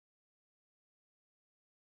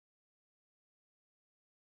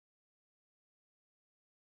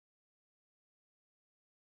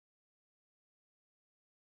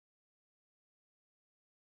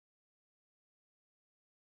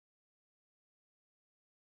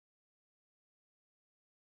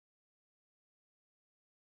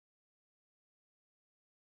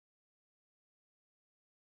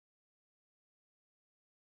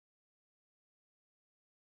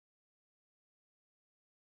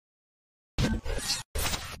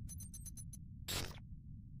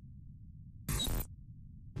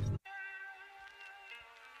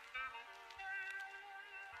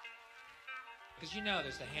Because you know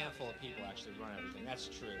there's a handful of people actually run everything. That's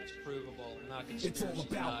true. It's provable. Not It's all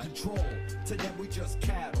about not. control. To them we just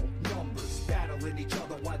cattle, numbers, battling each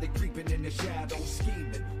other while they creeping in the shadows,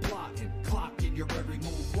 scheming, plotting, clocking your every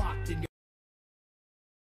move, locked in your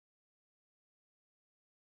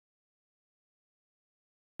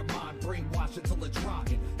mind, brainwashed until it's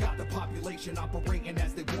rocking. Got the population operating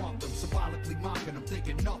as they want them, symbolically mocking them,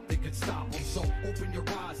 thinking nothing can stop them. So open your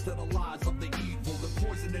eyes to the lies of the evil, the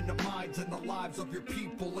poison in the minds and the lives of your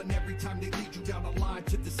people. And every time they lead you down a line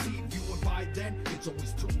to deceive you, and by then it's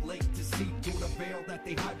always too late to see through the veil that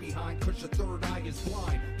they hide behind, cause your third eye is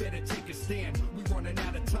blind. Better take a stand, we running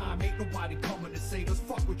out of time. Ain't nobody coming to save us,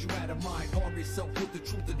 fuck what you had in mind. Arm yourself with the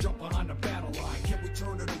truth and jump behind the battle line. Can we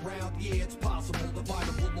turn it around? Yeah, it's possible.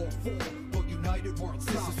 Divided we'll all fall, but united we're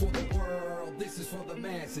unstoppable. This is for the world, this is for the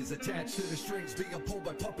masses, attached to the strings being pulled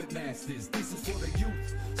by puppet masters. This is for the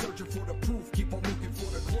youth, searching for the proof, keep on looking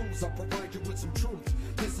for the clues, I'll provide you with some truth.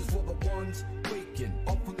 This is for the ones waking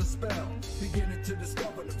up from the spell, beginning to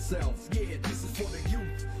discover themselves. Yeah, this is for the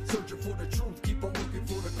youth, searching for the truth, keep on looking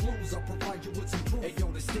for the clues, I'll provide you with some proof. Hey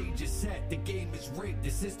yo, the stage is set, the game is rigged, the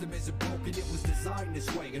system isn't broken, it was designed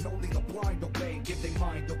this way, and only the blind obey, give their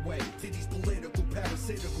mind away to these political,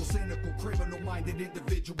 parasitical, cynical, criminal-minded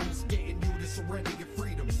individuals, getting you to surrender your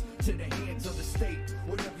freedoms to the hands of the state,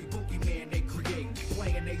 with every boogeyman they create,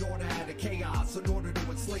 playing they order out of chaos in order to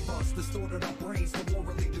enslave us, distorted our brains to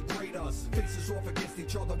morally degrade us, faces off against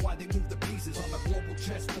each other while they move the pieces on the global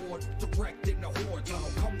chessboard, directing the hordes. I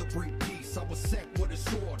don't come to bring peace, I was sent with a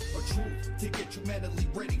sword, a truth to get you mentally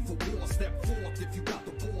ready for war. Step forth if you got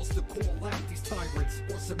the balls to call out these tyrants,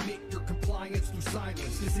 or submit your compliance through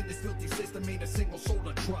silence, cause in this filthy system ain't a single soul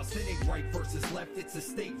to trust. It ain't right versus left, it's a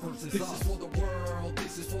state versus us. This is for the world,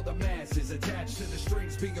 this is for the masses, attached to the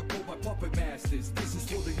strings being pulled by puppet masters. This is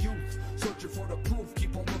for the youth, searching for the proof,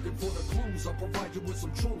 keep on looking for the clues, I'll provide you with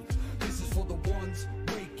some truth. This is for the ones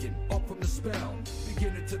waking up from the spell,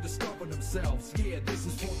 beginning to discover themselves. Yeah, this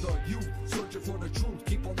is for the youth, searching for the truth,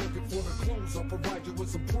 keep on looking for the clues, I'll provide you with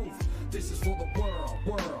some proof. This is for the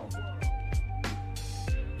world.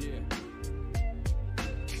 Yeah.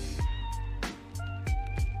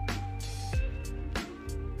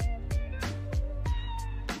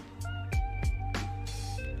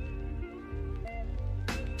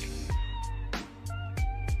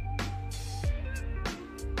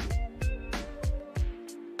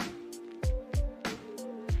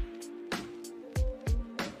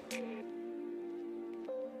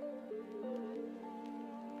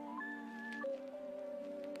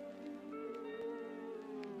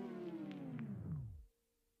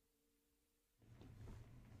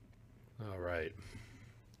 All right.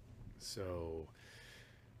 So,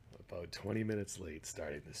 about 20 minutes late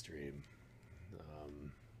starting the stream.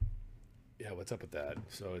 Yeah, what's up with that?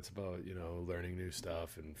 So it's about, learning new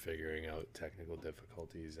stuff and figuring out technical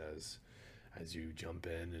difficulties as you jump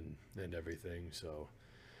in and everything. So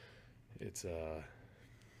it's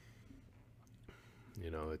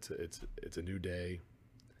it's a new day,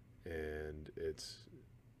 and it's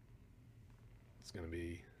gonna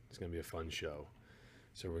be a fun show.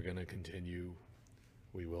 So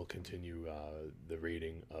we will continue the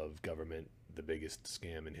reading of Government, the Biggest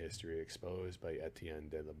Scam in History Exposed by Etienne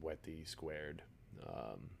de la Boétie Squared.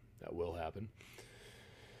 That will happen.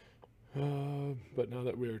 But now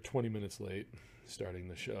that we're 20 minutes late starting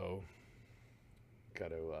the show,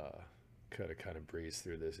 gotta kind of breeze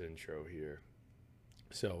through this intro here.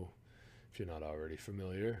 So, if you're not already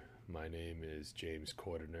familiar, my name is James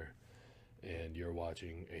Cordiner, and you're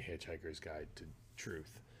watching A Hitchhiker's Guide to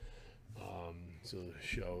Truth. So the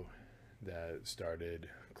show that started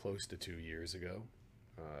close to 2 years ago.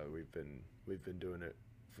 We've been doing it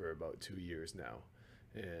for about 2 years now,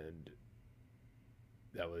 and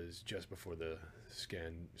that was just before the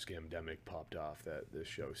scamdemic popped off that this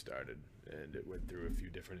show started, and it went through a few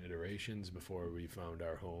different iterations before we found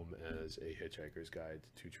our home as A Hitchhiker's Guide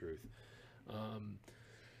to Truth.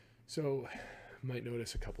 So might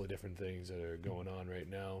notice a couple of different things that are going on right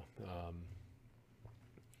now.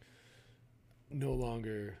 No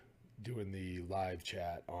longer doing the live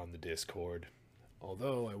chat on the Discord,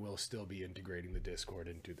 although I will still be integrating the Discord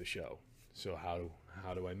into the show. So how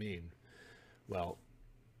do I mean? Well,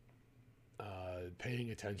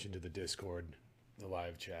 paying attention to the Discord, the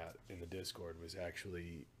live chat in the Discord was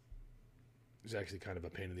actually kind of a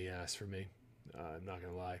pain in the ass for me. I'm not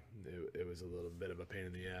gonna lie, it was a little bit of a pain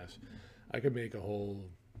in the ass. I could make a whole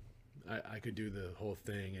I could do the whole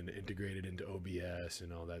thing and integrate it into OBS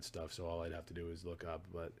and all that stuff. So all I'd have to do is look up.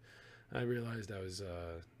 But I realized I was,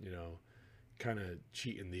 kind of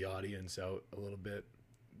cheating the audience out a little bit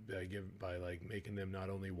by like making them not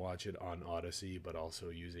only watch it on Odyssey, but also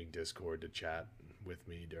using Discord to chat with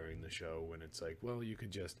me during the show. When it's like, well, we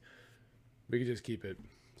could just keep it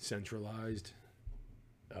centralized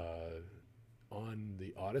on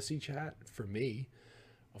the Odyssey chat for me.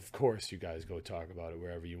 Of course, you guys go talk about it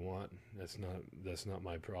wherever you want. That's not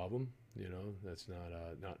my problem. That's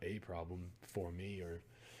not a problem for me,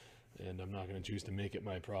 and I'm not going to choose to make it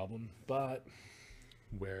my problem. But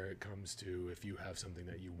where it comes to, if you have something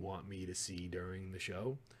that you want me to see during the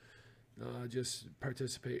show, just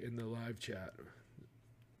participate in the live chat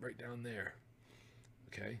right down there,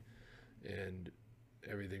 okay? And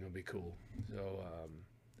everything will be cool. So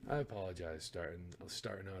I apologize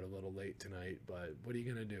starting out a little late tonight, but what are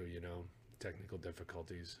you gonna do? Technical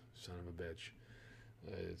difficulties, son of a bitch.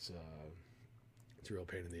 It's a real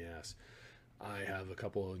pain in the ass. I have a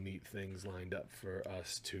couple of neat things lined up for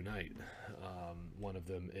us tonight. One of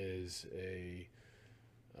them is a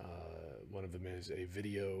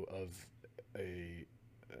video of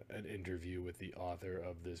an interview with the author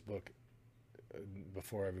of this book.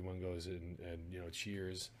 Before everyone goes and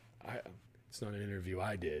cheers, it's not an interview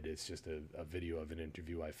I did. It's just a video of an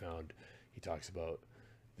interview I found. He talks about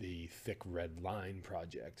the Thick Red Line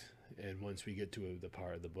project. And once we get to the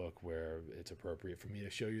part of the book where it's appropriate for me to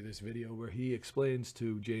show you this video where he explains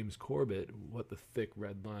to James Corbett what the Thick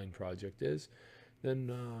Red Line project is, then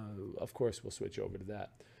of course we'll switch over to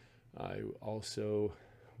that. I also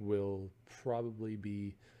will probably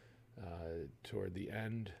be toward the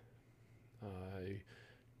end. I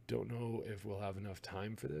don't know if we'll have enough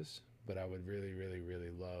time for this, but I would really, really, really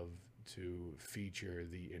love to feature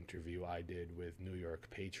the interview I did with New York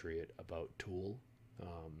Patriot about Tool,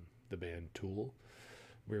 the band Tool,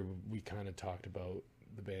 where we kind of talked about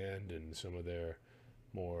the band and some of their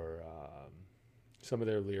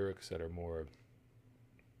lyrics that are more,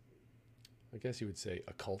 I guess you would say,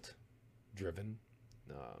 occult driven.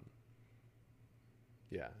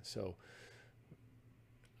 So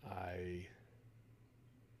I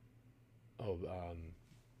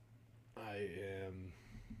am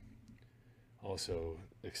also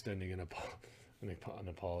extending an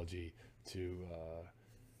apology to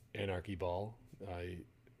Anarchy Ball. I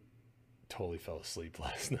totally fell asleep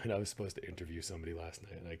last night. I was supposed to interview somebody last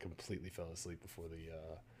night, and I completely fell asleep before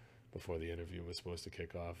the interview was supposed to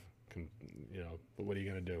kick off. But what are you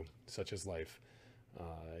gonna do? Such is life.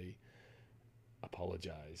 I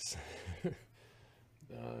apologize.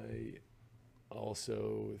 I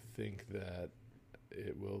also think that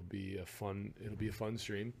it'll be a fun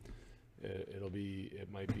stream. It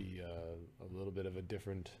might be a little bit of a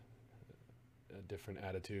different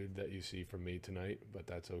attitude that you see from me tonight, but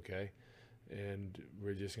that's okay. And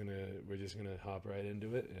we're just gonna hop right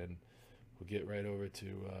into it, and we'll get right over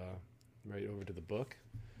to the book.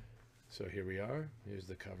 So here we are. Here's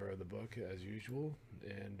the cover of the book as usual,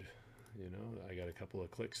 and I got a couple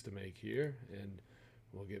of clicks to make here, and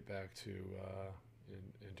we'll get back to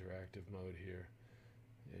interactive mode here,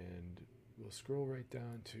 and we'll scroll right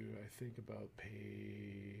down to, I think, about page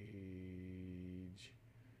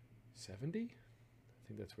 70. I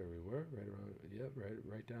think that's where we were, right around. Yep,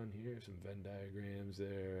 right down here. Some Venn diagrams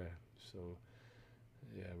there. So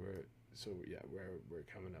we're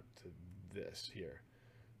coming up to this here.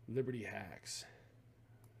 Liberty Hacks.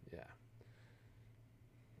 Yeah.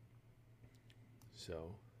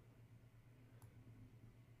 So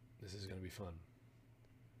this is going to be fun.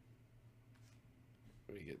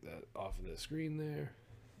 Let me get that off of the screen there.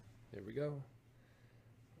 There we go.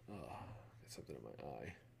 Oh, got something in my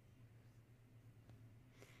eye.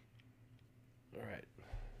 All right.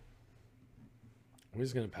 We're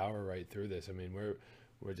just going to power right through this. I mean,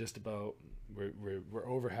 we're just about we're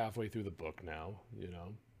over halfway through the book now,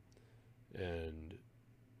 and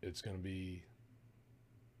it's going to be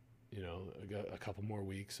a couple more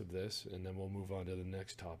weeks of this, and then we'll move on to the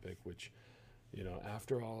next topic, which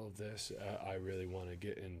after all of this, I really want to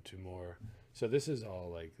get into more. So this is all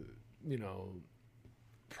like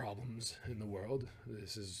problems in the world.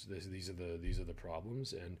 These are the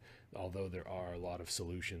problems, and although there are a lot of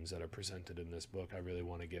solutions that are presented in this book, I really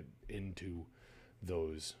want to get into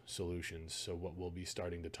those solutions. So what we'll be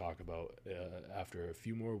starting to talk about after a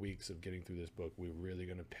few more weeks of getting through this book, we're really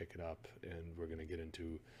going to pick it up, and we're going to get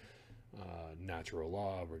into natural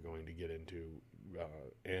law. We're going to get into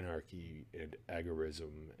anarchy and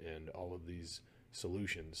agorism and all of these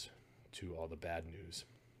solutions to all the bad news.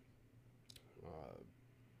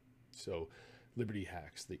 So Liberty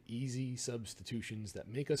hacks, the easy substitutions that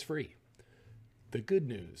make us free. The good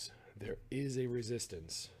news, there is a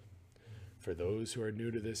resistance. For those who are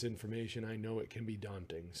new to this information, I know it can be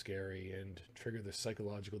daunting, scary, and trigger the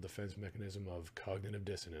psychological defense mechanism of cognitive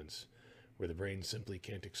dissonance, where the brain simply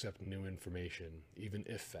can't accept new information, even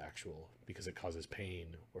if factual, because it causes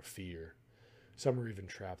pain or fear. Some are even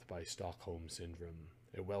trapped by Stockholm Syndrome,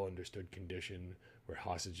 a well-understood condition where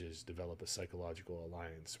hostages develop a psychological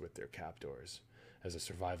alliance with their captors as a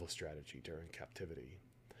survival strategy during captivity.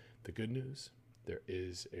 The good news? There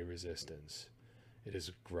is a resistance. It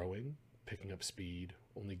is growing, picking up speed,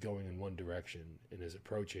 only going in one direction, and is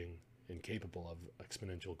approaching and capable of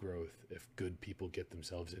exponential growth if good people get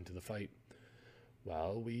themselves into the fight.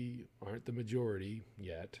 While we aren't the majority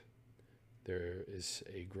yet, there is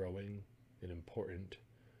a growing and important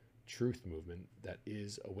truth movement that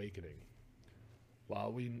is awakening.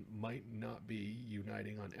 While we might not be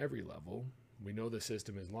uniting on every level, we know the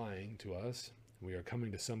system is lying to us, and we are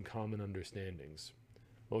coming to some common understandings.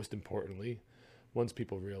 Most importantly, once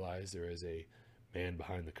people realize there is a man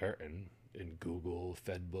behind the curtain in Google,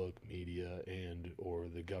 Fedbook, media, and or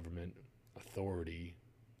the government authority,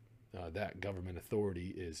 that government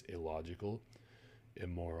authority is illogical,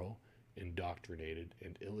 immoral, indoctrinated,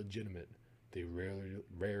 and illegitimate, they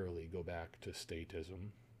rarely go back to statism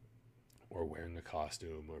or wearing a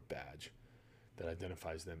costume or badge that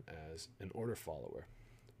identifies them as an order follower,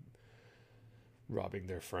 robbing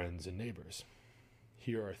their friends and neighbors.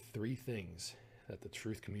 Here are 3 things that the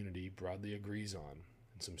truth community broadly agrees on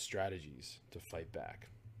and some strategies to fight back.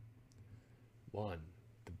 1.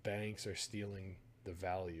 The banks are stealing the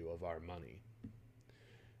value of our money.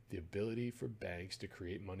 The ability for banks to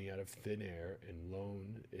create money out of thin air and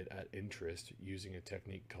loan it at interest using a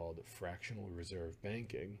technique called fractional reserve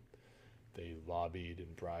banking, they lobbied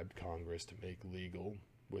and bribed Congress to make legal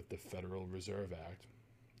with the Federal Reserve Act,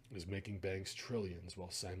 is making banks trillions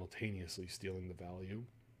while simultaneously stealing the value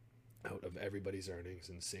out of everybody's earnings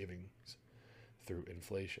and savings through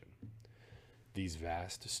inflation. These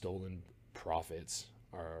vast stolen profits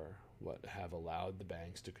are what have allowed the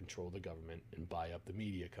banks to control the government and buy up the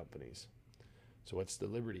media companies. So what's the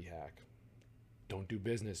Liberty hack? Don't do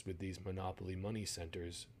business with these monopoly money center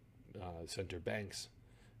banks,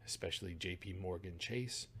 especially JP Morgan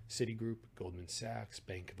Chase, Citigroup, Goldman Sachs,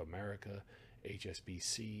 Bank of America,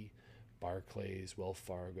 HSBC, Barclays, Wells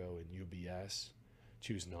Fargo, and UBS.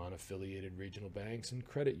 Choose non-affiliated regional banks and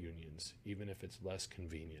credit unions, even if it's less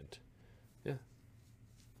convenient. Yeah.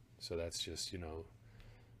 So that's just,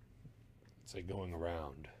 it's like going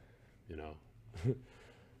around,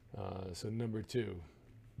 So number 2,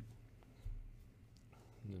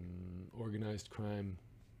 organized crime,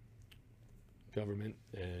 government,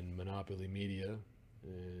 and monopoly media,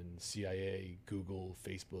 and CIA, Google,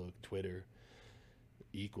 Facebook, Twitter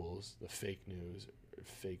equals the fake news, or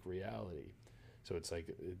fake reality. So it's like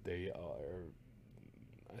they are,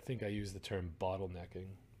 I think I use the term bottlenecking,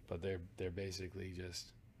 but they're basically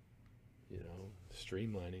just,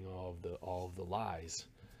 streamlining all of the lies.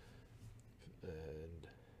 And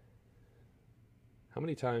how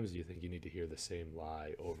many times do you think you need to hear the same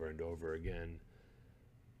lie over and over again?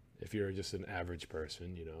 If you're just an average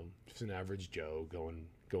person, just an average Joe going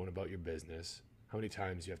about your business, how many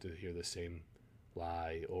times do you have to hear the same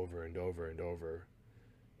lie over and over and over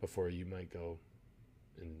before you might go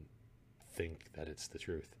and think that it's the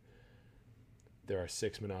truth? There are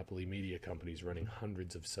 6 monopoly media companies running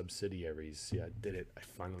hundreds of subsidiaries. See, I did it. I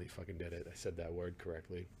finally fucking did it. I said that word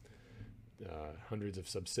correctly. Hundreds of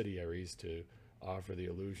subsidiaries to offer the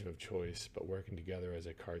illusion of choice, but working together as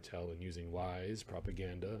a cartel and using lies,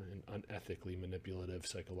 propaganda, and unethically manipulative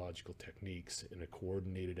psychological techniques in a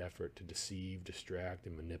coordinated effort to deceive, distract,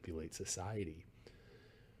 and manipulate society.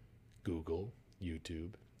 Google,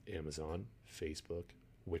 YouTube, Amazon, Facebook,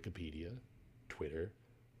 Wikipedia, Twitter,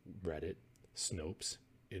 Reddit, Snopes,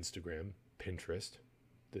 Instagram, Pinterest,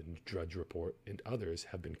 the Drudge Report, and others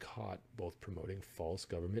have been caught both promoting false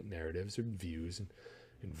government narratives or views and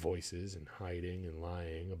voices and hiding and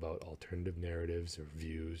lying about alternative narratives or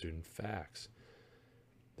views and facts.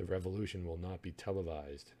 The revolution will not be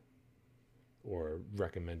televised or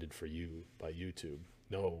recommended for you by YouTube.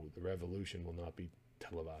 No, the revolution will not be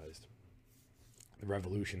televised. The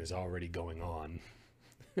revolution is already going on.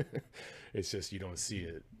 It's just you don't see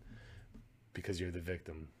it because you're the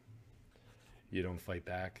victim. You don't fight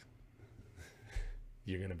back,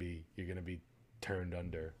 you're gonna be turned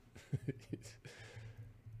under.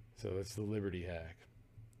 So that's the Liberty hack.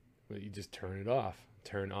 Well, you just turn it off.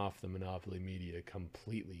 Turn off the monopoly media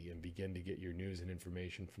completely and begin to get your news and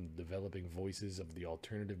information from the developing voices of the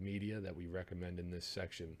alternative media that we recommend in this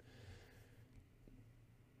section.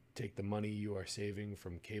 Take the money you are saving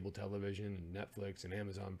from cable television and Netflix and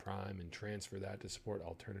Amazon Prime and transfer that to support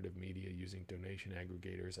alternative media using donation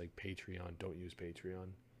aggregators like Patreon. Don't use Patreon.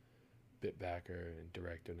 Bitbacker and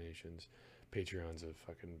direct donations. Patreon's a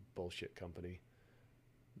fucking bullshit company.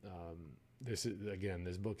 This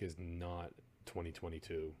book is not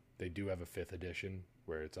 2022. They do have a 5th edition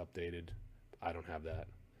where it's updated. I don't have that.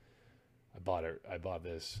 I bought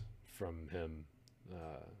this from him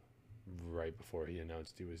right before he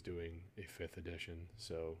announced he was doing a 5th edition.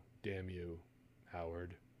 So damn you,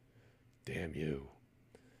 Howard. Damn you.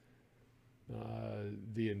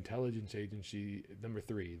 The intelligence agency, number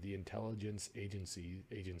 3, the intelligence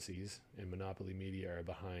agencies and monopoly media are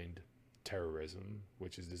behind terrorism,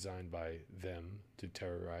 which is designed by them to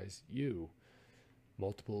terrorize you.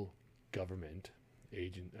 Multiple government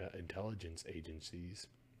intelligence agencies,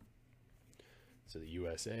 so the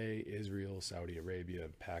USA, Israel, Saudi Arabia,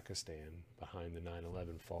 and Pakistan, behind the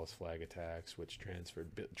 9/11 false flag attacks, which transferred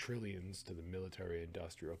trillions to the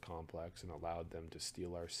military-industrial complex and allowed them to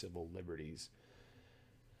steal our civil liberties.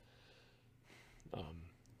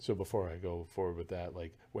 So before I go forward with that,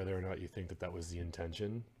 like, whether or not you think that was the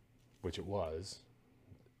intention, which it was,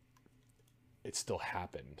 it still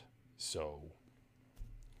happened. So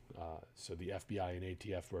the FBI and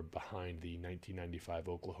ATF were behind the 1995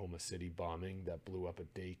 Oklahoma City bombing that blew up a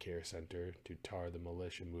daycare center to tar the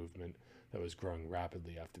militia movement that was growing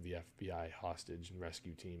rapidly after the FBI hostage and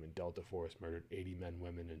rescue team and Delta Force murdered 80 men,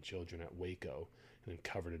 women, and children at Waco and then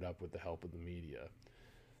covered it up with the help of the media.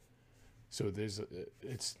 So this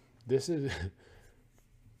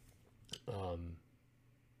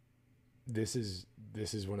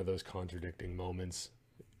is one of those contradicting moments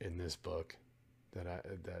in this book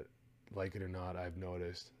that like it or not, I've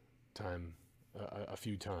noticed a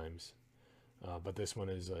few times, but this one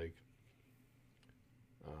is like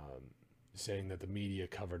saying that the media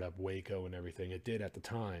covered up Waco and everything. It did at the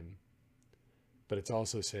time, but it's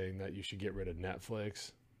also saying that you should get rid of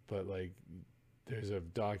Netflix. But like, there's a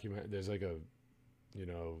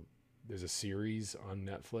series on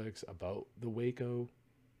Netflix about the Waco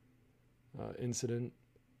incident,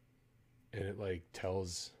 and it like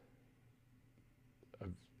tells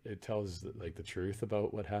like the truth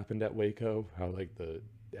about what happened at Waco, how like the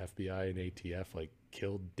FBI and ATF like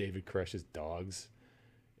killed David Koresh's dogs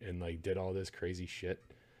and like did all this crazy shit,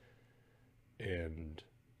 and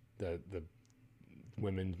the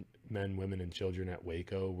men, women, and children at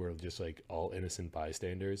Waco were just like all innocent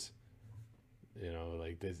bystanders. You know,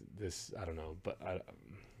 like this I don't know, but it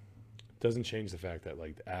doesn't change the fact that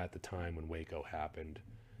like at the time when Waco happened,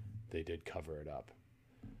 they did cover it up.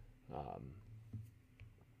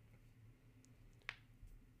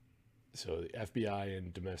 So the FBI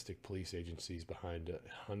and domestic police agencies behind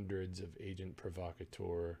hundreds of agent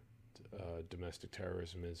provocateur domestic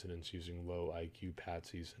terrorism incidents using low IQ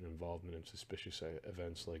patsies and involvement in suspicious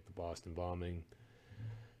events like the Boston bombing,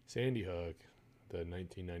 Sandy Hook, the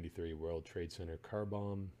 1993 World Trade Center car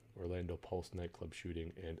bomb, Orlando Pulse nightclub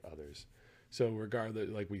shooting, and others. So regardless,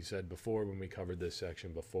 like we said before when we covered this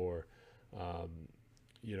section before,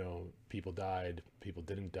 you know, people died, people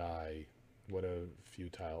didn't die. What a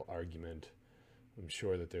futile argument. I'm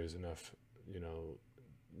sure that there's enough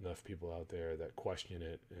people out there that question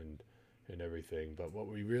it and everything. But what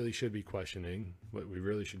we really should be questioning, what we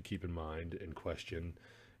really should keep in mind and question,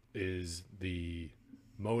 is the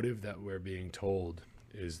motive that we're being told,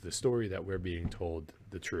 is the story that we're being told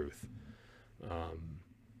the truth.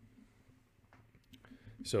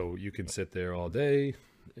 So you can sit there all day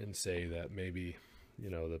and say that maybe, you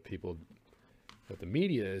know, the people that the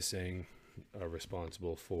media is saying are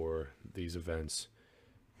responsible for these events.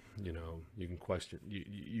 You know, you can question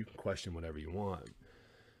you can question whatever you want.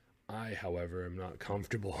 I, however, am not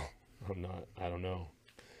comfortable. I'm not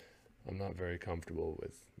very comfortable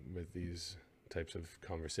with these types of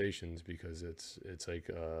conversations, because it's like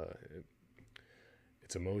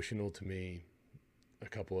it's emotional to me. A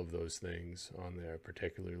couple of those things on there,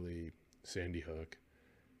 particularly Sandy Hook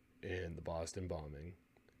and the Boston bombing.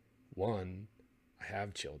 One, I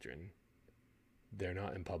have children. They're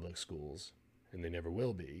not in public schools, and they never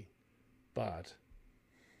will be, but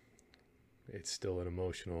it's still an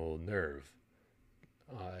emotional nerve.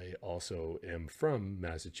 I also am from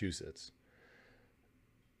Massachusetts,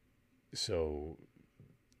 so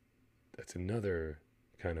that's another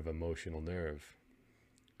kind of emotional nerve.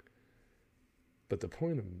 But the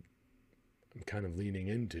point I'm kind of leaning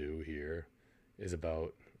into here is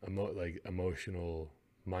about emotional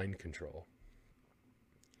mind control.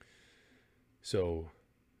 So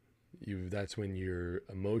that's when your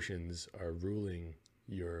emotions are ruling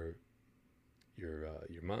your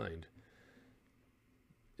mind.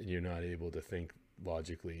 and you're not able to think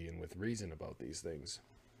logically and with reason about these things,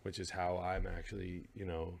 which is how I'm actually,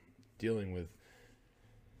 dealing with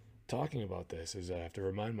talking about this. Is I have to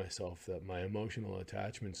remind myself that my emotional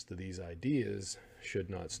attachments to these ideas should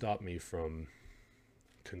not stop me from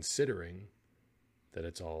considering that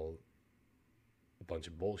it's all a bunch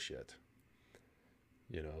of bullshit.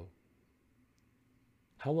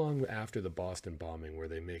 How long after the Boston bombing were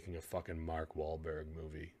they making a fucking Mark Wahlberg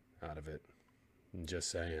movie out of it? I'm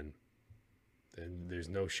just saying. And there's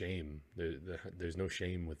no shame. There's no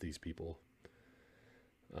shame with these people.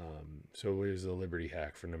 So here's the Liberty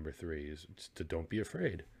hack for number 3 is to don't be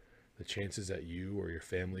afraid. The chances that you or your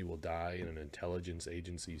family will die in an intelligence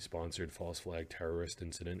agency sponsored false flag terrorist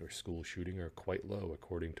incident or school shooting are quite low,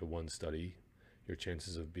 according to one study. Your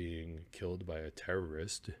chances of being killed by a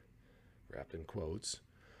terrorist, wrapped in quotes,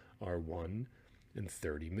 are 1 in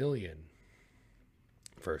 30 million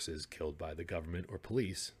versus killed by the government or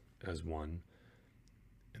police as 1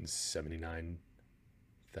 in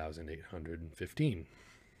 79,815.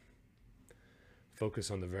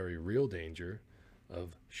 Focus on the very real danger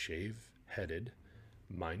of shave-headed,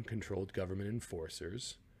 mind-controlled government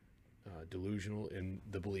enforcers, delusional in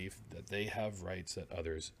the belief that they have rights that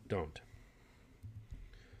others don't.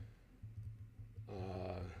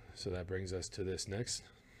 So that brings us to this next.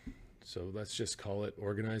 So let's just call it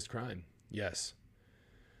organized crime. Yes.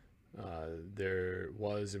 There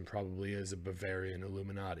was and probably is a Bavarian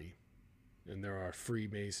Illuminati. And there are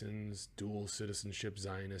Freemasons, dual citizenship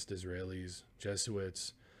Zionist Israelis,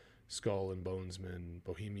 Jesuits, Skull and Bonesmen,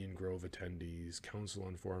 Bohemian Grove attendees, Council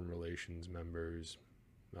on Foreign Relations members,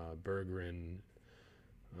 Berggruen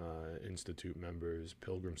Institute members,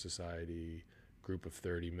 Pilgrim Society, Group of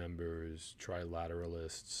 30 members,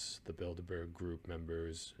 Trilateralists, the Bilderberg Group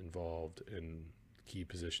members involved in key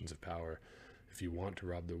positions of power. If you want to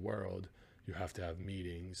rob the world, you have to have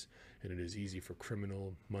meetings, and it is easy for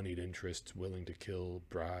criminal, moneyed interests willing to kill,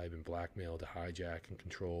 bribe, and blackmail to hijack and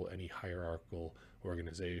control any hierarchical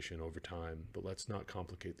organization over time. But let's not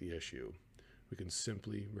complicate the issue. We can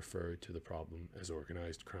simply refer to the problem as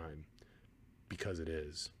organized crime, because it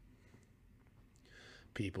is.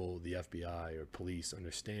 People, the FBI or police,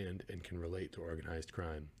 understand and can relate to organized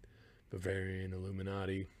crime. Bavarian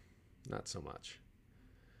Illuminati, not so much.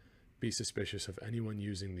 Be suspicious of anyone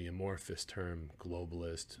using the amorphous term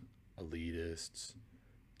globalist, elitists,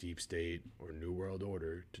 deep state, or New World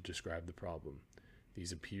Order to describe the problem.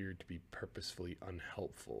 These appear to be purposefully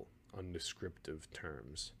unhelpful, undescriptive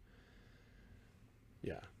terms.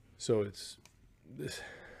 Yeah, so it's this.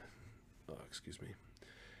 Oh, excuse me.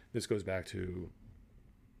 This goes back to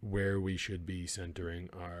where we should be centering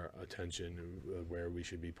our attention, where we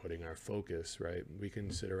should be putting our focus, right? We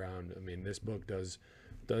can sit around. I mean, this book does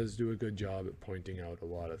do a good job at pointing out a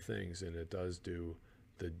lot of things, and it does do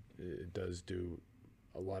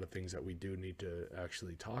a lot of things that we do need to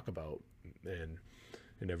actually talk about and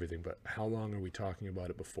everything. But how long are we talking about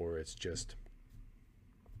it before it's just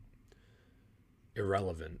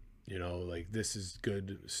irrelevant? Like, this is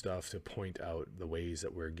good stuff to point out the ways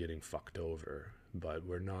that we're getting fucked over, but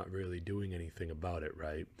we're not really doing anything about it,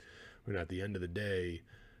 right? When at the end of the day,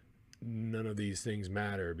 none of these things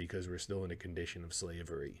matter because we're still in a condition of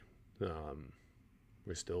slavery.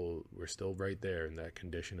 We're still right there in that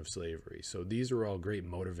condition of slavery. So these are all great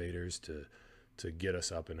motivators to get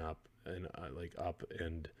us up and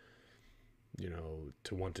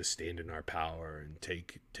to want to stand in our power and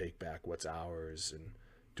take back what's ours and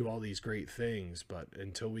do all these great things. But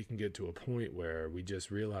until we can get to a point where we just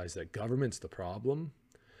realize that government's the problem,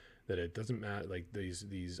 that it doesn't matter, like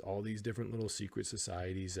all these different little secret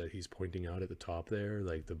societies that he's pointing out at the top there,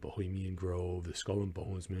 like the Bohemian Grove, the Skull and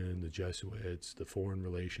Bonesmen, the Jesuits, the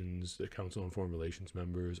Council on Foreign Relations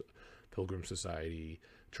members, Pilgrim Society,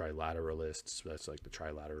 Trilateralists, that's like the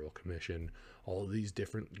Trilateral Commission, all of these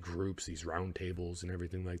different groups, these round tables and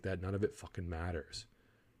everything like that, none of it fucking matters.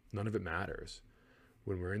 None of it matters.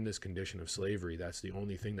 When we're in this condition of slavery, that's the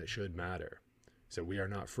only thing that should matter. So we are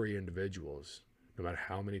not free individuals. No matter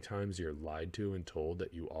how many times you're lied to and told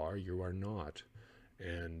that you are not.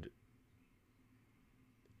 And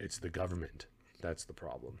it's the government. That's the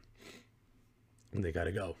problem. And they got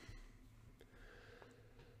to go.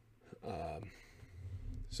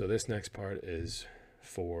 So this next part is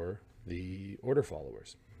for the order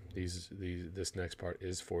followers. This next part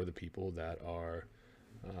is for the people that are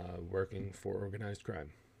working for organized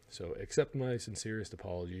crime. So accept my sincerest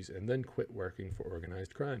apologies and then quit working for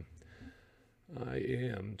organized crime. I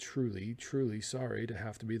am truly, truly sorry to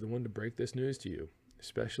have to be the one to break this news to you,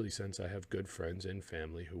 especially since I have good friends and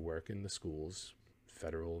family who work in the schools,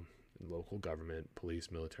 federal and local government, police,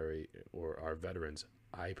 military, or are veterans.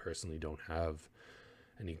 I personally don't have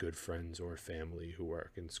any good friends or family who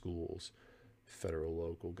work in schools, federal,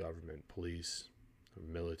 local government, police,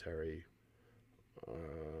 military.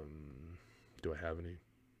 Do I have any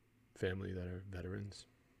family that are veterans?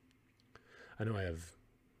 I know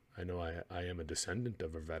I am a descendant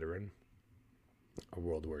of a veteran, a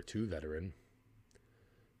World War II veteran.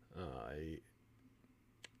 I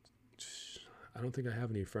don't think I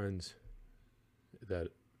have any friends that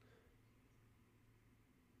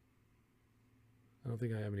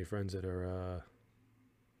are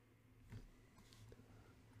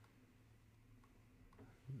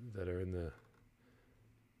that are in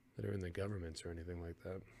the governments or anything like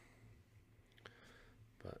that.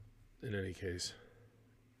 But in any case,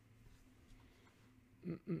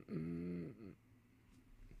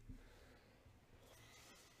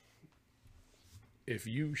 if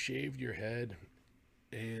you shaved your head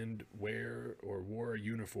and wore a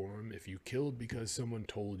uniform, if you killed because someone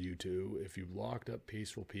told you to, if you locked up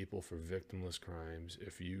peaceful people for victimless crimes,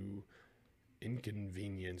 if you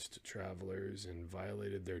inconvenienced travelers and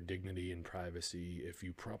violated their dignity and privacy, if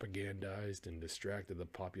you propagandized and distracted the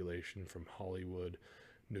population from Hollywood,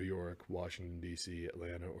 New York, Washington, D.C.,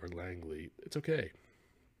 Atlanta, or Langley, it's okay.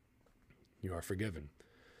 You are forgiven.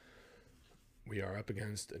 We are up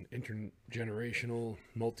against an intergenerational,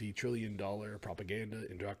 multi-trillion-dollar propaganda,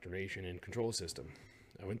 indoctrination, and control system.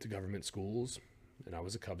 I went to government schools, and I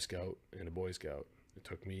was a Cub Scout and a Boy Scout. It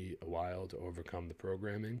took me a while to overcome the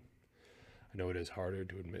programming. I know it is harder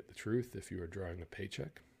to admit the truth if you are drawing a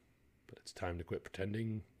paycheck, but it's time to quit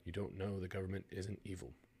pretending you don't know the government isn't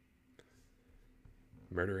evil.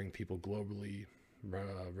 Murdering people globally,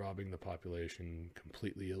 robbing the population,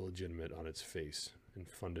 completely illegitimate on its face, and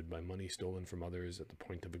funded by money stolen from others at the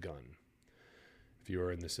point of a gun. If you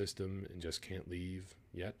are in the system and just can't leave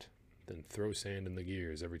yet, then throw sand in the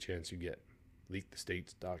gears every chance you get. Leak the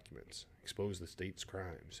state's documents, expose the state's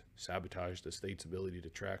crimes, sabotage the state's ability to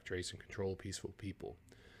track, trace, and control peaceful people,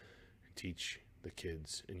 and teach the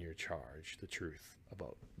kids in your charge the truth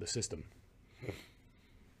about the system.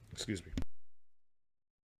 Excuse me.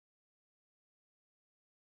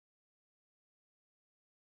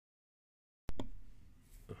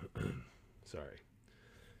 Sorry.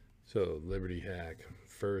 So, Liberty Hack.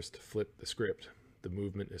 First, flip the script. The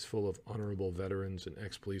movement is full of honorable veterans and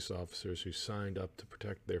ex-police officers who signed up to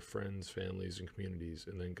protect their friends, families, and communities,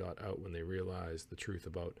 and then got out when they realized the truth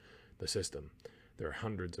about the system. There are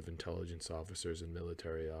hundreds of intelligence officers and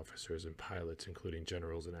military officers and pilots, including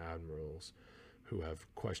generals and admirals, who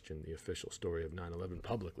have questioned the official story of 9/11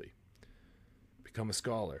 publicly. Become a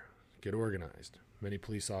scholar. Get organized. Many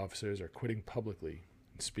police officers are quitting publicly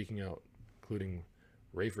and speaking out, including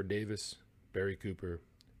Rayford Davis, Barry Cooper,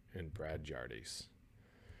 and Brad Jardissimo.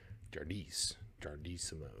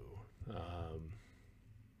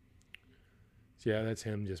 So yeah, that's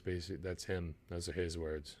him. Just basically, that's him. Those are his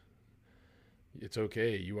words. It's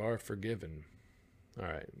okay. You are forgiven. All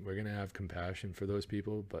right, we're gonna have compassion for those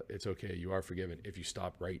people, but it's okay. You are forgiven if you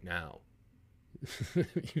stop right now.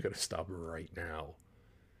 You gotta stop right now.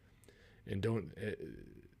 And don't.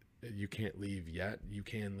 You can't leave yet. You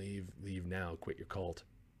can leave. Leave now. Quit your cult.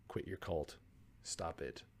 Quit your cult. Stop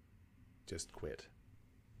it. Just quit.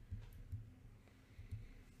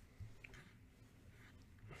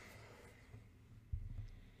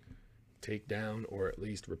 Take down or at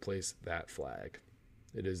least replace that flag.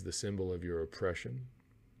 It is the symbol of your oppression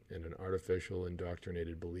and an artificial,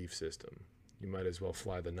 indoctrinated belief system. You might as well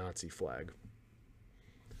fly the Nazi flag.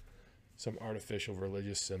 Some artificial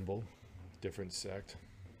religious symbol, different sect.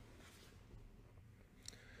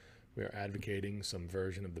 We are advocating some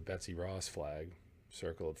version of the Betsy Ross flag,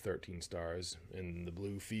 circle of 13 stars in the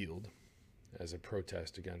blue field, as a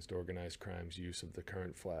protest against organized crime's use of the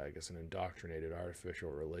current flag as an indoctrinated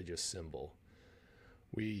artificial religious symbol.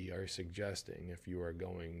 We are suggesting if you are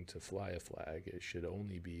going to fly a flag, it should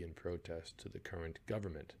only be in protest to the current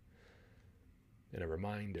government, and a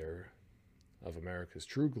reminder of America's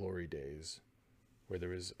true glory days, where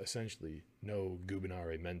there is essentially no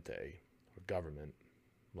gubernare mente, or government,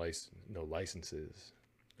 no licenses,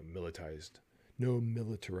 no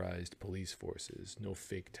militarized police forces, no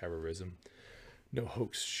fake terrorism, no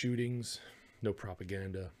hoax shootings, no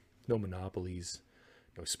propaganda, no monopolies,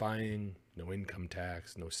 no spying, no income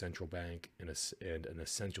tax, no central bank, and an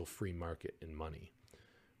essential free market in money.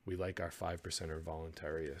 We like our 5%er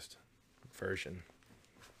voluntarist version.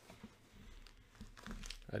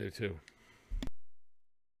 I do too.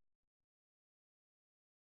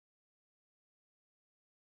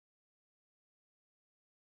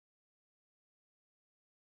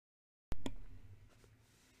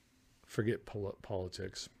 Forget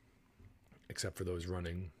politics except for those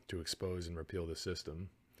running to expose and repeal the system.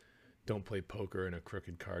 Don't play poker in a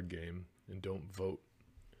crooked card game, and don't vote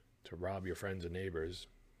to rob your friends and neighbors,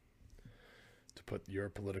 to put your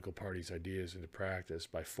political party's ideas into practice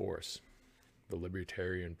by force. The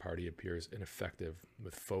Libertarian Party appears ineffective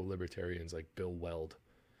with faux libertarians like Bill Weld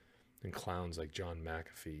and clowns like John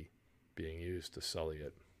McAfee being used to sully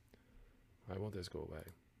it. Why won't this go away?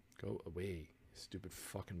 Go away. Stupid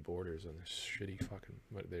fucking borders on this shitty fucking...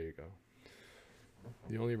 There you go.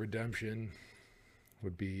 The only redemption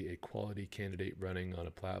would be a quality candidate running on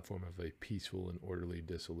a platform of a peaceful and orderly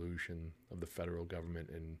dissolution of the federal government,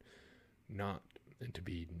 and to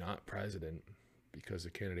be not president, because the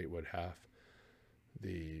candidate would have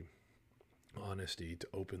the honesty to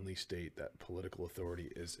openly state that political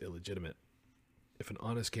authority is illegitimate. If an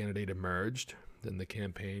honest candidate emerged, then the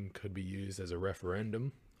campaign could be used as a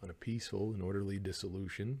referendum on a peaceful and orderly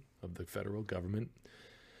dissolution of the federal government,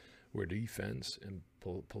 where defense and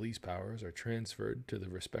police powers are transferred to the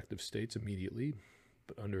respective states immediately,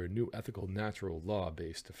 but under a new ethical natural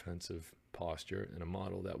law-based defensive posture, and a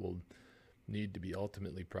model that will need to be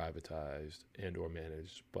ultimately privatized and or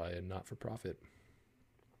managed by a not-for-profit.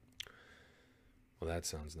 Well, that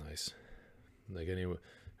sounds nice. Like, anyway,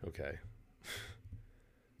 okay.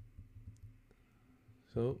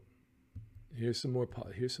 So here's some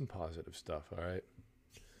positive stuff, all right?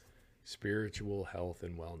 Spiritual health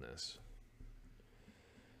and wellness.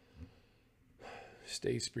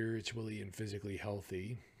 Stay spiritually and physically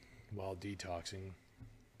healthy while detoxing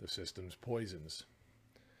the system's poisons.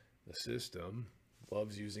 The system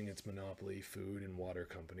loves using its monopoly food and water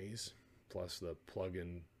companies, plus the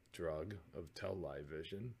plug-in drug of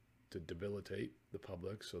television, to debilitate the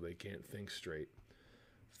public so they can't think straight,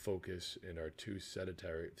 focus, and are too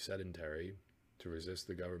sedentary to resist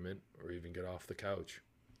the government or even get off the couch.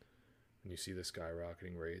 When you see the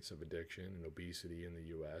skyrocketing rates of addiction and obesity in the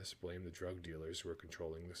U.S., blame the drug dealers who are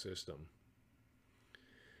controlling the system,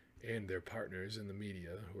 and their partners in the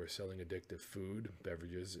media who are selling addictive food,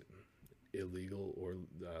 beverages, illegal or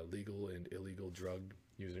legal and illegal drugs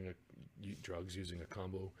using a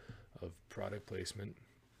combo of product placement,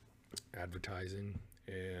 advertising,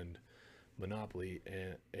 and monopoly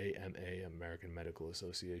and AMA, American Medical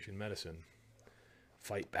Association medicine.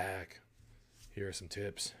 Fight back. Here are some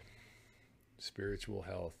tips. Spiritual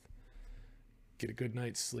health. Get a good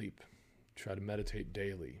night's sleep. Try to meditate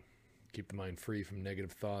daily. Keep the mind free from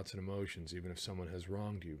negative thoughts and emotions, even if someone has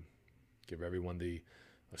wronged you. Give everyone the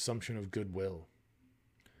assumption of goodwill.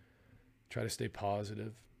 Try to stay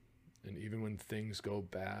positive, and even when things go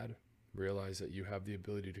bad, realize that you have the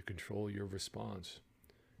ability to control your response.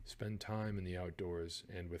 Spend time in the outdoors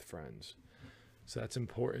and with friends. So that's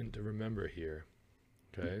important to remember here,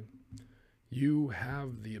 okay? You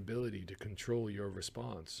have the ability to control your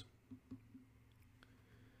response.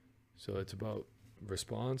 So it's about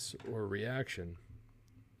response or reaction.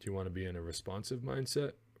 Do you want to be in a responsive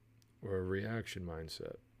mindset or a reaction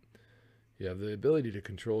mindset? You have the ability to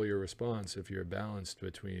control your response if you're balanced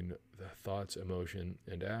between the thoughts, emotion,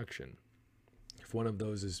 and action. If one of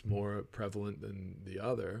those is more prevalent than the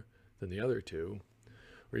other two,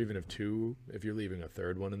 or even if you're leaving a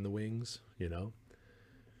third one in the wings, you know,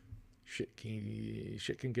 shit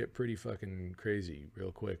can get pretty fucking crazy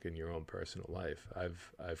real quick in your own personal life.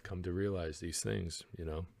 I've come to realize these things, you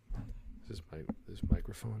know. Is this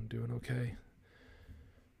microphone doing okay?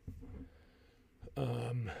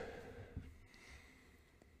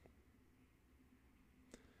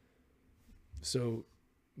 So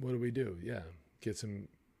what do? Yeah, get some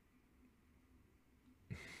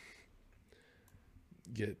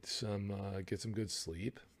good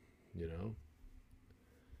sleep, you know.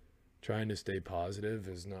 Trying to stay positive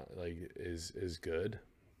is good,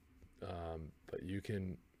 but you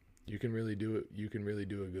can really do it. You can really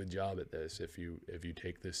do a good job at this if you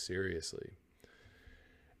take this seriously.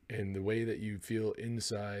 And the way that you feel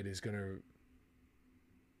inside is gonna.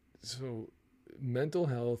 So, mental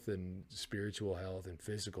health and spiritual health and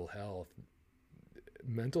physical health.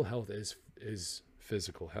 Mental health is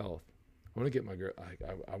physical health. I want to get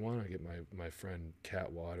my friend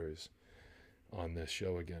Kat Waters on this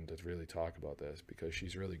show again to really talk about this, because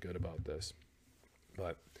she's really good about this.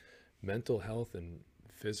 But mental health and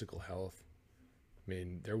physical health, I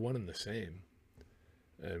mean, they're one and the same.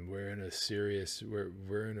 And we're in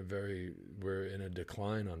a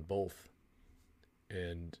decline on both.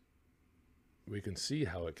 And we can see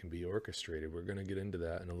how it can be orchestrated. We're going to get into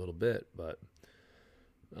that in a little bit, but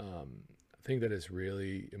I think that it's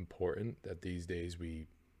really important that these days we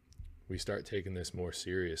start taking this more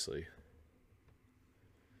seriously,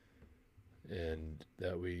 and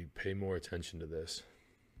that we pay more attention to this.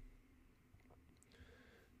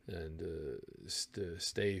 and to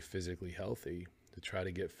stay physically healthy, to try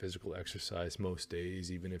to get physical exercise most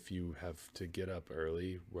days, even if you have to get up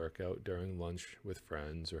early, work out during lunch with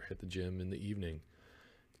friends, or hit the gym in the evening.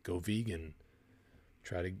 Go vegan.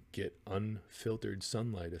 Try to get unfiltered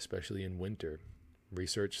sunlight, especially in winter.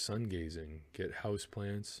 Research sun gazing. Get house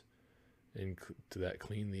plants that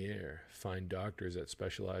clean the air. Find doctors that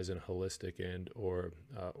specialize in a holistic and or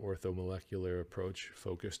orthomolecular approach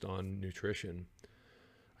focused on nutrition.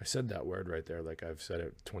 I said that word right there like I've said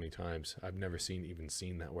it 20 times. I've never even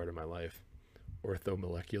seen that word in my life.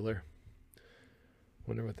 Orthomolecular.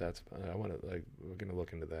 Wonder what that's about. We're going to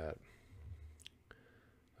look into that.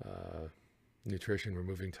 Nutrition,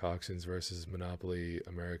 removing toxins versus monopoly,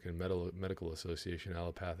 American Medical Association,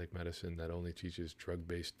 allopathic medicine that only teaches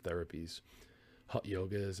drug-based therapies. Hot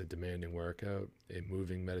yoga is a demanding workout. A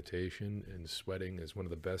moving meditation and sweating is one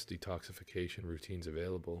of the best detoxification routines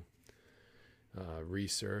available.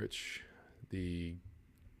 Research, the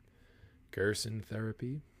Gerson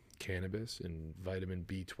therapy, cannabis and vitamin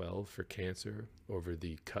B12 for cancer over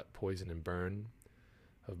the cut, poison, and burn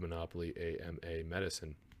of monopoly AMA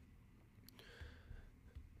medicine.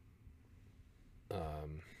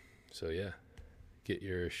 So yeah, get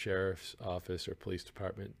your sheriff's office or police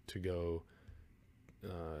department to go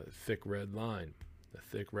Thick Red Line. The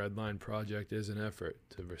Thick Red Line Project is an effort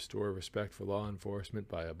to restore respect for law enforcement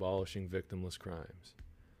by abolishing victimless crimes.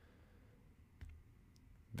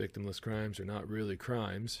 Victimless crimes are not really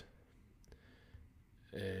crimes,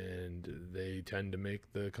 and they tend to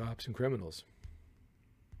make the cops and criminals.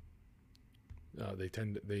 They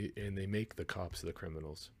make the cops the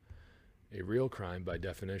criminals. A real crime, by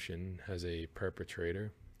definition, has a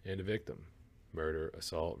perpetrator and a victim. Murder,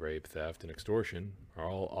 assault, rape, theft, and extortion are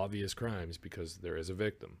all obvious crimes because there is a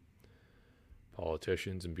victim.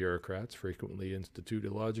 Politicians and bureaucrats frequently institute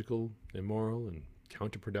illogical, immoral, and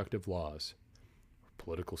counterproductive laws, or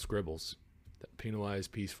political scribbles, that penalize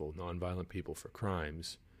peaceful, nonviolent people for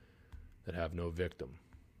crimes that have no victim.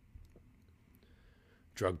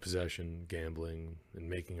 Drug possession, gambling, and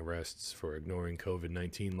making arrests for ignoring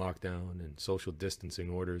COVID-19 lockdown and social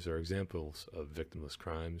distancing orders are examples of victimless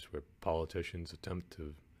crimes where politicians attempt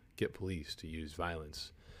to get police to use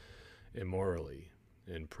violence immorally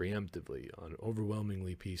and preemptively on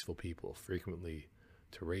overwhelmingly peaceful people, frequently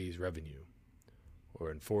to raise revenue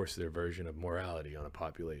or enforce their version of morality on a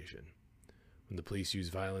population. When the police use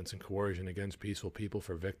violence and coercion against peaceful people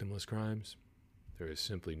for victimless crimes, there is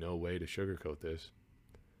simply no way to sugarcoat this.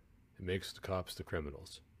 It makes the cops the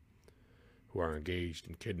criminals, who are engaged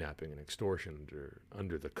in kidnapping and extortion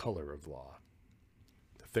under the color of law.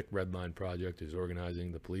 The Thick Red Line Project is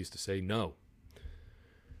organizing the police to say no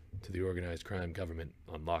to the organized crime government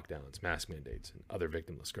on lockdowns, mask mandates, and other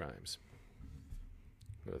victimless crimes.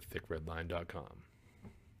 Go to thickredline.com.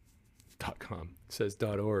 .com. It says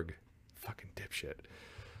 .org. Fucking dipshit.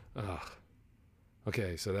 Ugh.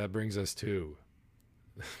 Okay, so that brings us to...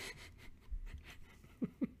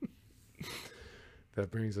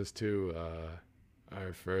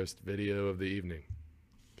 our first video of the evening.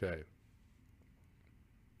 Okay.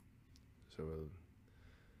 So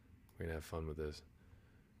we're gonna have fun with this,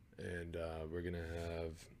 and we're gonna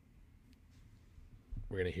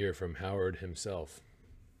hear from Howard himself.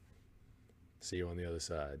 See you on the other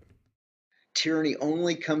side. Tyranny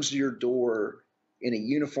only comes to your door in a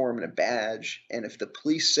uniform and a badge, and if the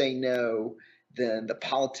police say no, then the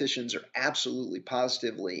politicians are absolutely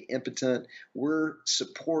positively impotent. We're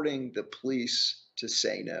supporting the police to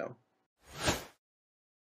say no.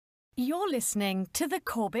 You're listening to The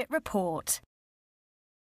Corbett Report.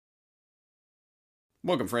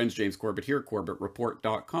 Welcome, friends. James Corbett here,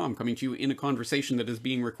 CorbettReport.com, coming to you in a conversation that is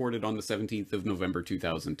being recorded on the 17th of November,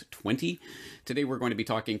 2020. Today we're going to be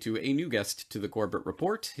talking to a new guest to The Corbett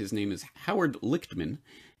Report. His name is Howard Lichtman,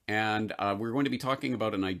 and we're going to be talking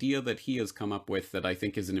about an idea that he has come up with that I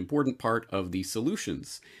think is an important part of the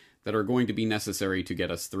solutions that are going to be necessary to get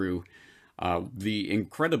us through the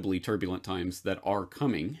incredibly turbulent times that are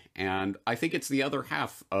coming. And I think it's the other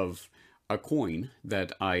half of a coin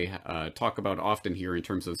that I talk about often here in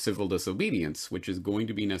terms of civil disobedience, which is going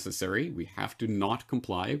to be necessary. We have to not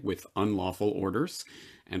comply with unlawful orders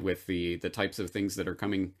and with the types of things that are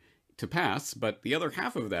coming to pass. But the other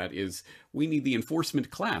half of that is we need the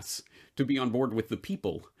enforcement class to be on board with the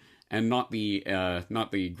people, and not the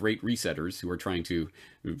great resetters who are trying to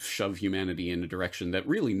shove humanity in a direction that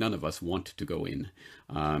really none of us want to go in.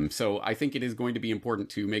 So I think it is going to be important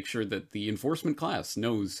to make sure that the enforcement class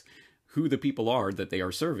knows who the people are that they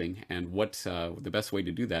are serving and what the best way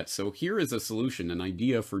to do that. So here is a solution, an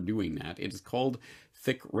idea for doing that. It is called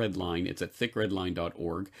Thick Red Line. It's at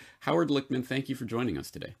thickredline.org. Howard Lichtman, thank you for joining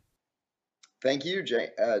us today. Thank you,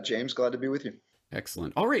 James. Glad to be with you.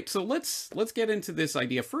 Excellent. All right, so let's get into this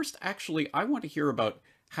idea. First, actually, I want to hear about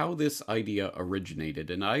how this idea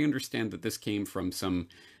originated. And I understand that this came from some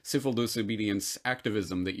civil disobedience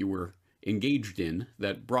activism that you were engaged in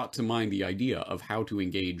that brought to mind the idea of how to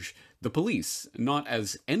engage the police, not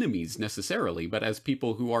as enemies necessarily, but as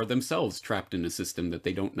people who are themselves trapped in a system that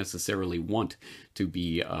they don't necessarily want to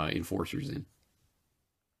be enforcers in.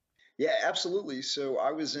 Yeah, absolutely. So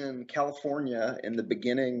I was in California in the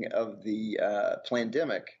beginning of the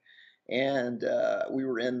pandemic, and we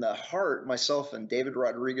were in the heart, myself and David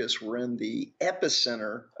Rodriguez were in the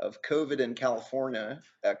epicenter of COVID in California,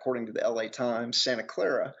 according to the LA Times, Santa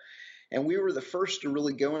Clara. And we were the first to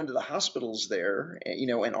really go into the hospitals there,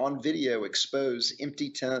 and on video expose empty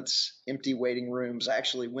tents, empty waiting rooms. I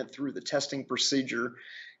actually went through the testing procedure,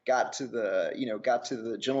 got to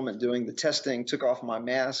the gentleman doing the testing, took off my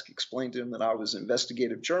mask, explained to him that I was an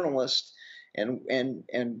investigative journalist, and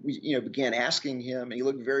we began asking him, and he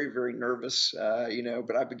looked very, very nervous,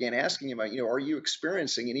 but I began asking him, are you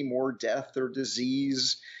experiencing any more death or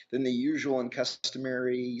disease than the usual and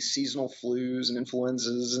customary seasonal flus and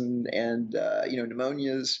influenzas and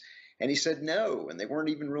pneumonias? And he said no, and they weren't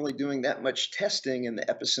even really doing that much testing in the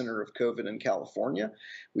epicenter of COVID in California.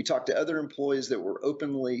 We talked to other employees that were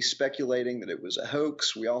openly speculating that it was a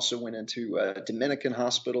hoax. We also went into a Dominican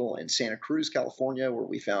hospital in Santa Cruz, California, where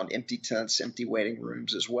we found empty tents, empty waiting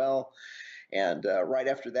rooms as well. And right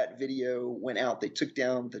after that video went out, they took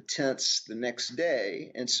down the tents the next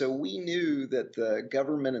day. And so we knew that the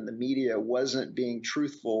government and the media wasn't being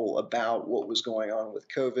truthful about what was going on with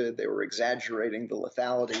COVID. They were exaggerating the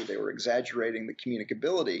lethality. They were exaggerating the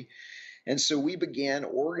communicability. And so we began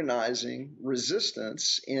organizing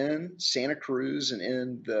resistance in Santa Cruz and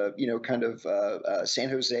in the, San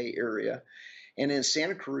Jose area. And in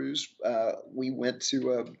Santa Cruz, we went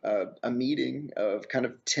to a meeting of kind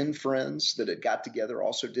of 10 friends that had got together,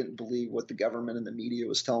 also didn't believe what the government and the media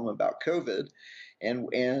was telling them about COVID. And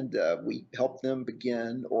we helped them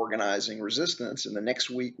begin organizing resistance. And the next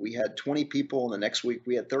week we had 20 people, and the next week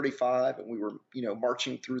we had 35. And we were,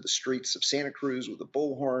 marching through the streets of Santa Cruz with a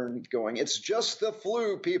bullhorn going, "It's just the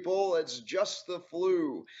flu, people. It's just the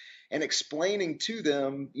flu." And explaining to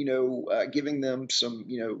them, giving them some,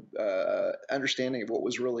 understanding of what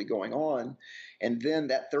was really going on. And then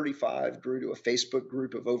that 35 grew to a Facebook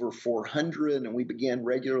group of over 400, and we began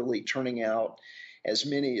regularly turning out as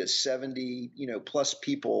many as 70, plus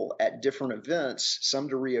people at different events, some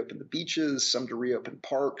to reopen the beaches, some to reopen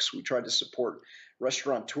parks. We tried to support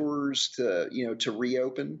restaurateurs to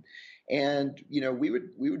reopen. And, we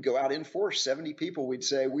would go out in force, 70 people. We'd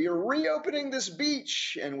say, "We are reopening this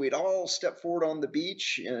beach." And we'd all step forward on the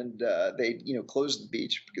beach, and they'd, close the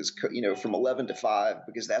beach because, from 11 to 5,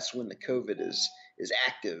 because that's when the COVID is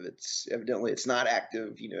active. It's not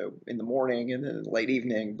active, in the morning and then late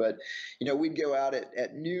evening. But, we'd go out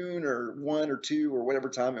at noon or 1 or 2 or whatever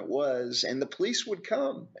time it was, and the police would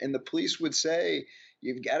come, and the police would say,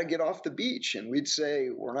 "You've got to get off the beach." And we'd say,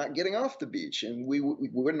 "We're not getting off the beach." And we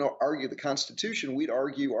wouldn't argue the Constitution. We'd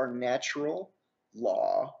argue our natural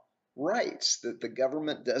law rights, that the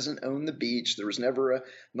government doesn't own the beach. There was never a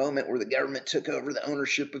moment where the government took over the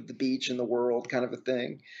ownership of the beach in the world, kind of a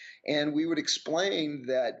thing. And we would explain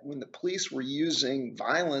that when the police were using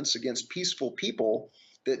violence against peaceful people,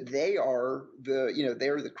 that they are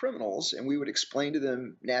the criminals. And we would explain to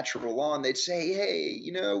them natural law, and they'd say, "Hey,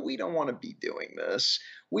 we don't want to be doing this.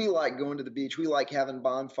 We like going to the beach. We like having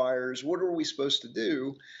bonfires. What are we supposed to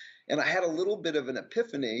do?" And I had a little bit of an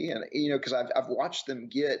epiphany, and because I've watched them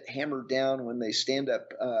get hammered down when they stand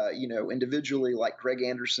up, individually, like Greg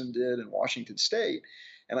Anderson did in Washington State.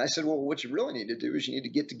 And I said, well, what you really need to do is you need to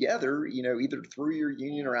get together, either through your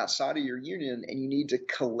union or outside of your union, and you need to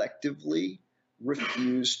collectively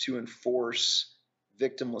refuse to enforce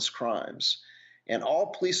victimless crimes. And all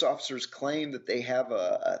police officers claim that they have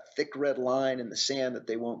a thick red line in the sand that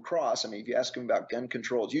they won't cross. I mean, if you ask them about gun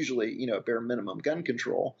control, it's usually, bare minimum gun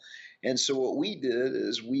control. And so what we did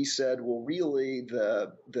is we said, well, really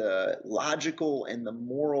the logical and the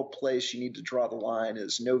moral place you need to draw the line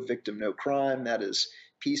is no victim, no crime. That is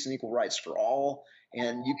peace and equal rights for all.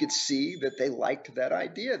 And you could see that they liked that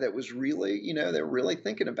idea. That was really, they were really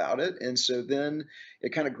thinking about it. And so then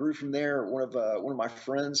it kind of grew from there. One of my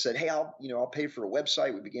friends said, "Hey, I'll pay for a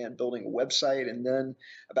website." We began building a website, and then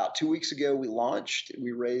about 2 weeks ago we launched.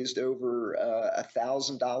 We raised over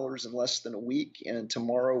 $1,000 in less than a week, and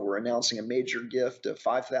tomorrow we're announcing a major gift of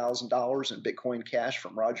 $5,000 in Bitcoin Cash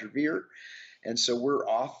from Roger Ver. And so we're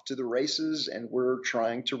off to the races, and we're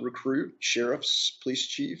trying to recruit sheriffs, police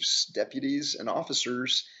chiefs, deputies, and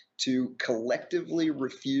officers to collectively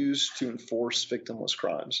refuse to enforce victimless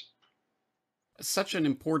crimes. Such an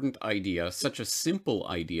important idea, such a simple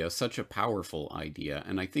idea, such a powerful idea.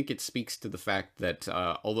 And I think it speaks to the fact that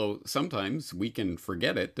although sometimes we can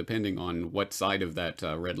forget it depending on what side of that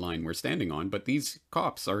red line we're standing on, but these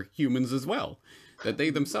cops are humans as well, that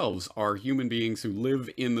they themselves are human beings who live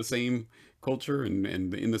in the same culture and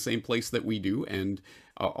in the same place that we do, and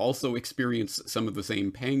also experience some of the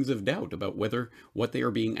same pangs of doubt about whether what they are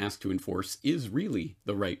being asked to enforce is really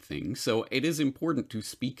the right thing. So it is important to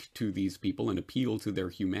speak to these people and appeal to their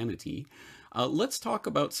humanity. Let's talk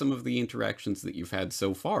about some of the interactions that you've had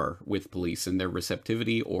so far with police and their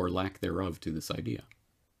receptivity or lack thereof to this idea.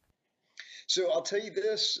 So I'll tell you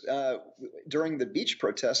this: during the beach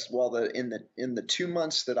protest, in the 2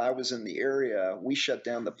 months that I was in the area, we shut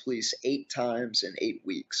down the police 8 times in 8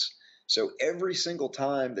 weeks. So every single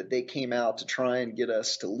time that they came out to try and get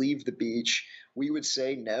us to leave the beach, we would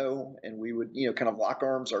say no, and we would kind of lock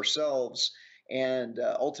arms ourselves. And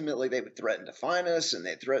ultimately, they would threaten to fine us, and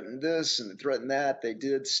they threatened this and they threatened that. They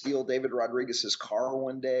did steal David Rodriguez's car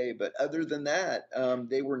one day, but other than that,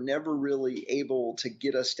 they were never really able to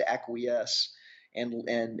get us to acquiesce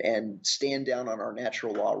and stand down on our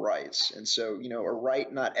natural law rights. And so, a right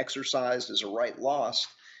not exercised is a right lost.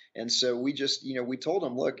 And so we just, we told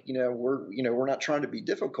them, look, we're not trying to be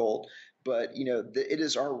difficult, but it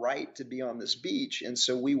is our right to be on this beach. And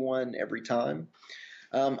so we won every time.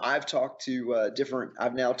 I've talked to I've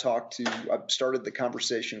started the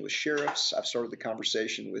conversation with sheriffs. I've started the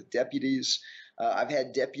conversation with deputies. I've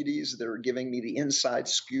had deputies that are giving me the inside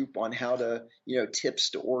scoop on how to, tips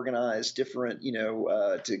to organize different,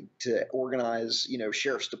 to organize,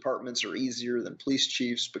 sheriff's departments are easier than police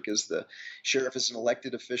chiefs because the sheriff is an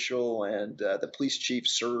elected official and the police chief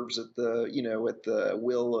serves at the, at the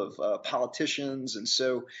will of politicians. And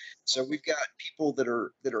so we've got people that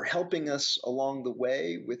are helping us along the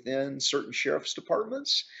way within certain sheriff's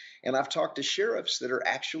departments. And I've talked to sheriffs that are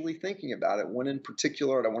actually thinking about it. One in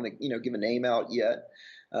particular, I don't want to, give a name out yet,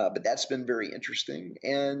 but that's been very interesting.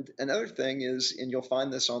 And another thing is, and you'll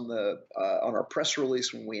find this on our press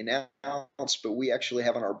release when we announce, but we actually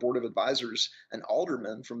have on our board of advisors an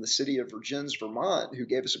alderman from the city of Vergennes, Vermont, who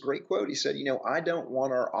gave us a great quote. He said, I don't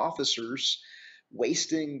want our officers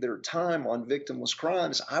wasting their time on victimless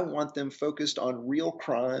crimes. I want them focused on real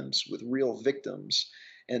crimes with real victims.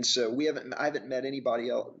 And so I haven't met anybody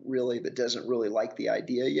else really that doesn't really like the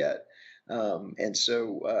idea yet. And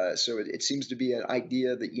so it seems to be an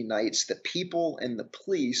idea that unites the people and the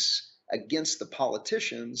police against the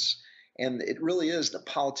politicians. And it really is the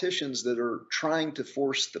politicians that are trying to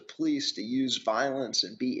force the police to use violence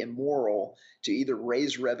and be immoral to either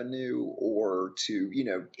raise revenue or to,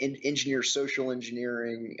 engineer social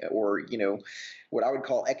engineering or, what I would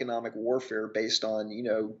call economic warfare based on,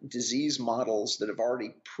 disease models that have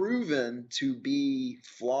already proven to be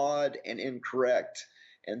flawed and incorrect.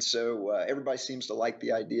 And so everybody seems to like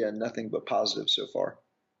the idea and nothing but positive so far.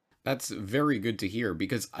 That's very good to hear,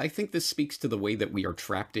 because I think this speaks to the way that we are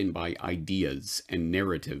trapped in by ideas and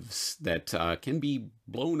narratives that can be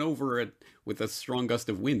blown over with a strong gust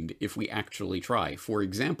of wind if we actually try. For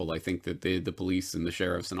example, I think that the police and the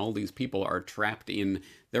sheriffs and all these people are trapped in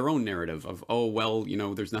their own narrative of, oh, well,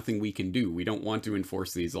 there's nothing we can do. We don't want to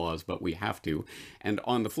enforce these laws, but we have to. And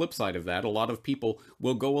on the flip side of that, a lot of people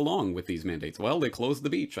will go along with these mandates. Well, they closed the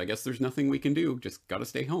beach. I guess there's nothing we can do. Just got to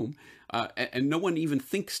stay home. And no one even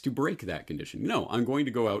thinks to break that condition. No, I'm going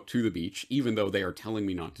to go out to the beach, even though they are telling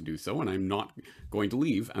me not to do so, and I'm not going to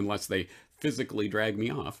leave unless they physically drag me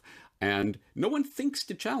off. And no one thinks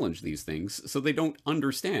to challenge these things, so they don't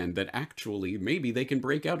understand that actually maybe they can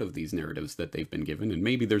break out of these narratives that they've been given, and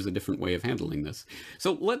maybe there's a different way of handling this.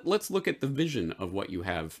 So let's look at the vision of what you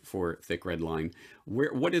have for Thick Red Line.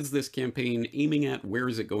 What is this campaign aiming at? Where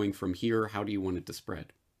is it going from here? How do you want it to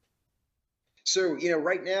spread? So,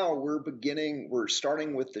 right now we're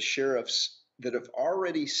starting with the sheriffs that have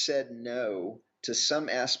already said no to some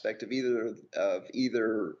aspect of either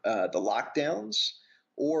the lockdowns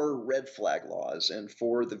or red flag laws. And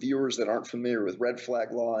for the viewers that aren't familiar with red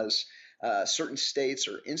flag laws, certain states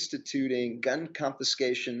are instituting gun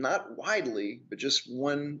confiscation, not widely, but just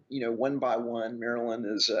one by one. Maryland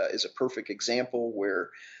is a perfect example where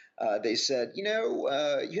they said, you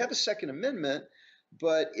have a Second Amendment,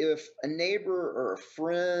 but if a neighbor or a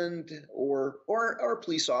friend or a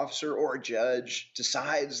police officer or a judge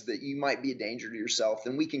decides that you might be a danger to yourself,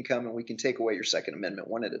 then we can come and we can take away your Second Amendment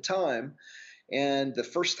one at a time. And the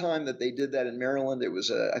first time that they did that in Maryland,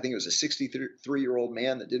 I think it was a 63-year-old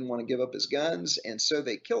man that didn't want to give up his guns, and so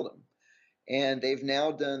they killed him. And they've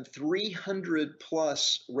now done 300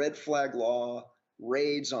 plus red flag law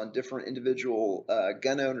raids on different individual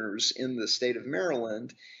gun owners in the state of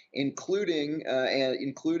Maryland, including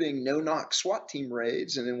no-knock SWAT team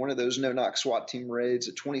raids. And in one of those no-knock SWAT team raids,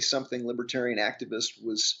 a 20-something libertarian activist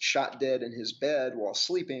was shot dead in his bed while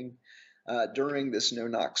sleeping during this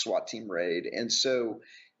no-knock SWAT team raid. And so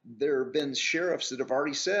there have been sheriffs that have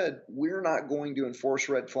already said, we're not going to enforce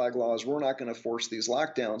red flag laws. We're not going to force these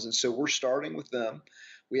lockdowns. And so we're starting with them.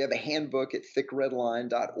 We have a handbook at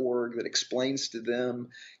thickredline.org that explains to them,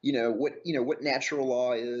 what natural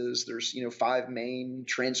law is. There's, 5 main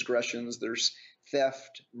transgressions. There's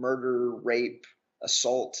theft, murder, rape,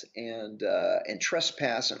 assault, and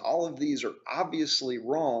trespass. And all of these are obviously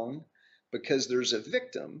wrong because there's a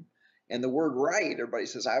victim. And the word right, everybody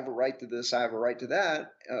says, I have a right to this, I have a right to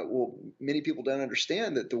that. Well, many people don't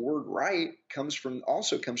understand that the word right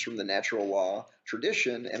also comes from the natural law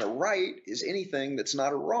tradition, and a right is anything that's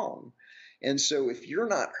not a wrong. And so if you're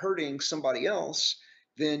not hurting somebody else,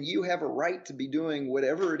 then you have a right to be doing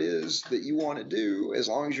whatever it is that you want to do, as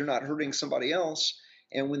long as you're not hurting somebody else.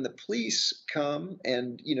 And when the police come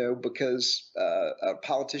and, because a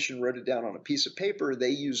politician wrote it down on a piece of paper, they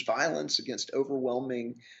use violence against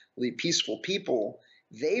overwhelmingly peaceful people,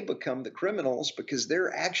 they become the criminals because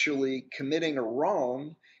they're actually committing a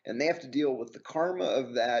wrong, and they have to deal with the karma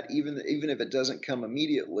of that, even if it doesn't come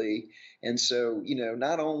immediately. And so,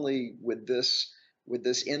 not only would this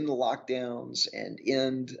end the lockdowns and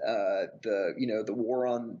end the war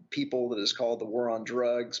on people that is called the war on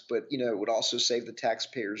drugs, but it would also save the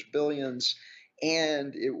taxpayers billions,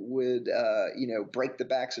 and it would break the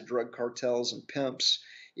backs of drug cartels and pimps.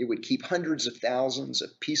 It would keep hundreds of thousands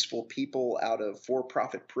of peaceful people out of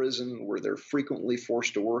for-profit prison where they're frequently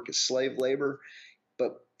forced to work as slave labor.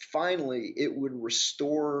 But finally, it would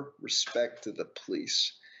restore respect to the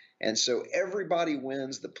police. And so everybody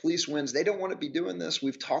wins. The police wins. They don't want to be doing this.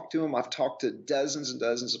 We've talked to them. I've talked to dozens and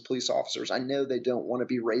dozens of police officers. I know they don't want to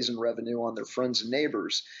be raising revenue on their friends and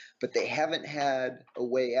neighbors, but they haven't had a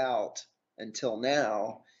way out until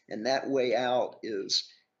now. And that way out is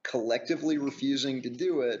collectively refusing to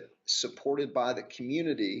do it, supported by the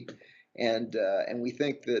community. And we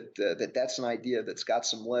think that that's an idea that's got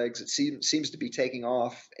some legs. It seems to be taking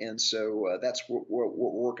off, and so that's what we're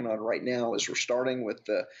working on right now. Is we're starting with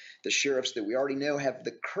the sheriffs that we already know have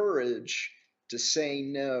the courage to say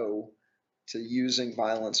no to using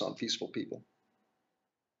violence on peaceful people.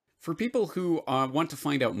 For people who want to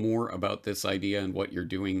find out more about this idea and what you're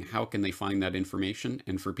doing, how can they find that information?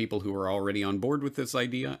 And for people who are already on board with this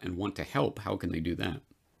idea and want to help, how can they do that?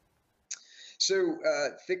 So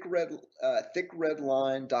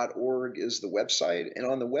thickredline.org is the website. And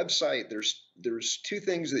on the website, there's 2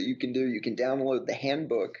 things that you can do. You can download the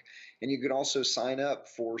handbook, and you can also sign up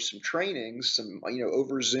for some trainings,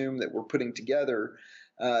 over Zoom that we're putting together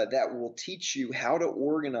that will teach you how to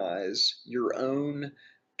organize your own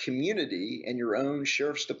community and your own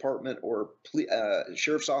sheriff's department or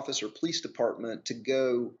sheriff's office or police department to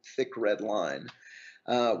go thick red line.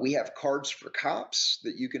 We have cards for cops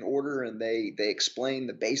that you can order, and they explain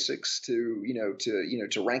the basics to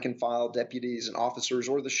rank and file deputies and officers,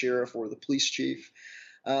 or the sheriff or the police chief.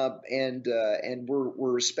 And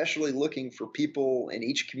we're especially looking for people in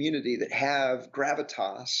each community that have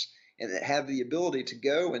gravitas and that have the ability to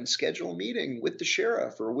go and schedule a meeting with the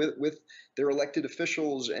sheriff or with their elected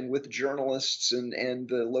officials and with journalists and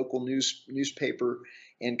the local newspaper,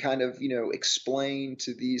 and kind of explain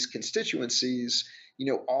to these constituencies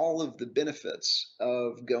all of the benefits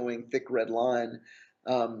of going thick red line.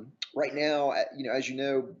 Right now, as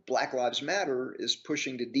Black Lives Matter is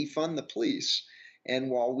pushing to defund the police.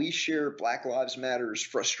 And while we share Black Lives Matter's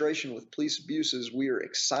frustration with police abuses, we are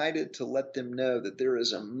excited to let them know that there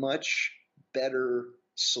is a much better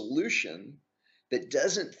solution that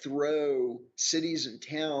doesn't throw cities and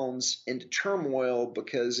towns into turmoil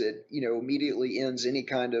because it, immediately ends any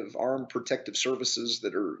kind of armed protective services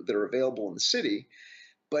that are available in the city,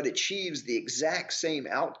 but achieves the exact same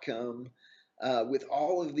outcome with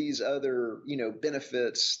all of these other,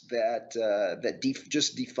 benefits that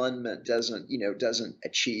just defundment doesn't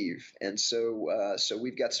achieve. And so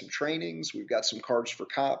we've got some trainings, we've got some cards for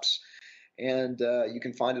cops, and you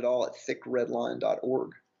can find it all at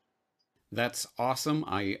thickredline.org. That's awesome.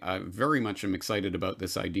 I very much am excited about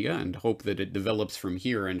this idea and hope that it develops from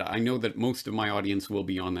here. And I know that most of my audience will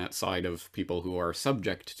be on that side of people who are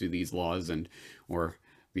subject to these laws or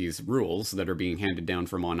these rules that are being handed down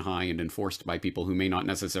from on high and enforced by people who may not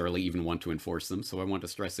necessarily even want to enforce them. So I want to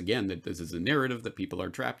stress again that this is a narrative that people are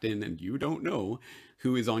trapped in, and you don't know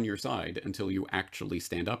who is on your side until you actually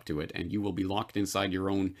stand up to it, and you will be locked inside your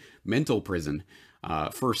own mental prison,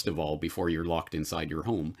 first of all, before you're locked inside your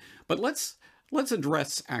home. But let's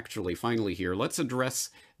address, actually, finally here, let's address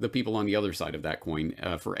the people on the other side of that coin.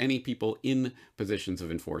 For any people in positions of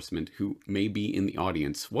enforcement who may be in the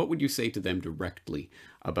audience, what would you say to them directly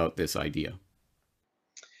about this idea?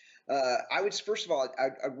 I would, first of all,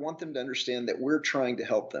 I want them to understand that we're trying to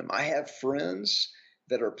help them. I have friends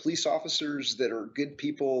that are police officers that are good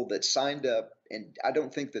people that signed up, and I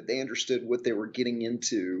don't think that they understood what they were getting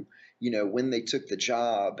into, when they took the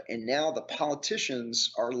job. And now the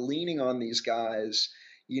politicians are leaning on these guys,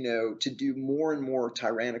 to do more and more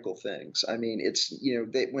tyrannical things. I mean, it's,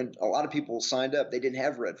 when a lot of people signed up, they didn't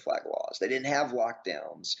have red flag laws, they didn't have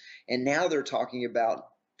lockdowns, and now they're talking about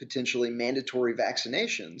potentially mandatory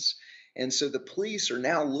vaccinations. And so the police are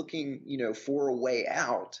now looking, for a way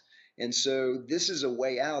out. And so this is a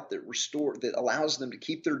way out that allows them to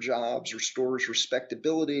keep their jobs, restores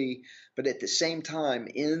respectability, but at the same time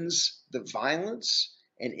ends the violence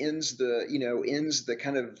and ends the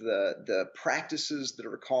kind of the practices that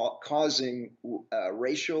are causing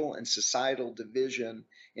racial and societal division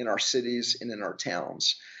in our cities and in our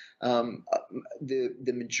towns.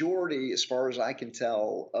 The majority, as far as I can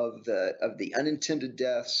tell, of the unintended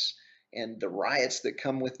deaths and the riots that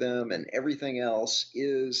come with them and everything else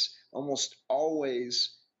is almost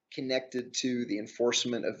always connected to the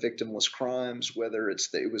enforcement of victimless crimes, whether it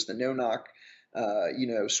was the no-knock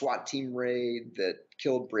SWAT team raid that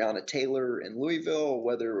killed Breonna Taylor in Louisville,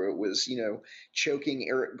 whether it was, choking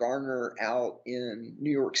Eric Garner out in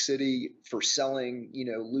New York City for selling,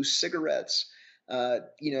 loose cigarettes.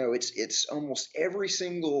 It's almost every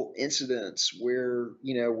single incident where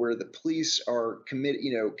the police are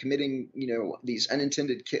committing, these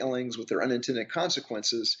unintended killings with their unintended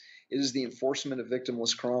consequences is the enforcement of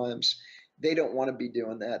victimless crimes. They don't want to be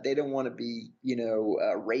doing that. They don't want to be,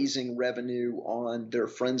 raising revenue on their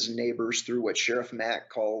friends and neighbors through what Sheriff Mack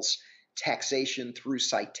calls taxation through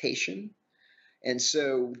citation. And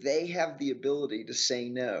so they have the ability to say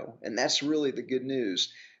no. And that's really the good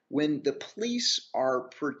news. When the police are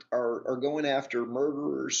going after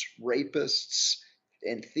murderers, rapists,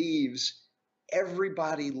 and thieves,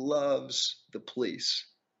 everybody loves the police.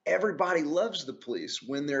 Everybody loves the police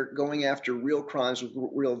when they're going after real crimes with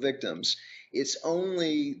real victims. It's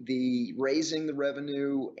only the raising the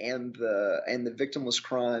revenue and the victimless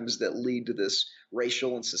crimes that lead to this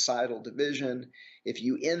racial and societal division. If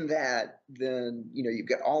you end that, then you've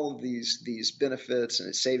got all of these benefits, and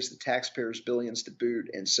it saves the taxpayers billions to boot.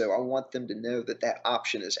 And so I want them to know that that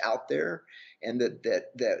option is out there, and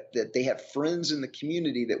that they have friends in the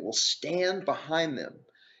community that will stand behind them.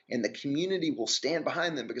 And the community will stand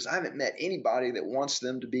behind them, because I haven't met anybody that wants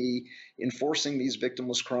them to be enforcing these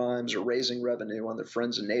victimless crimes or raising revenue on their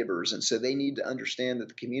friends and neighbors. And so they need to understand that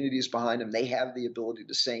the community is behind them. They have the ability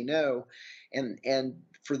to say no. And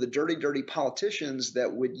for the dirty politicians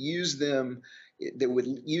that would use them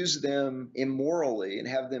immorally and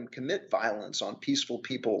have them commit violence on peaceful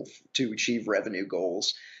people to achieve revenue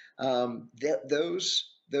goals,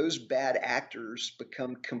 those bad actors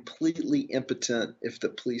become completely impotent if the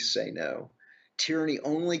police say no. Tyranny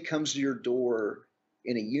only comes to your door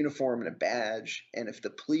in a uniform and a badge. And if the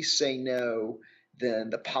police say no,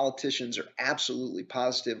 then the politicians are absolutely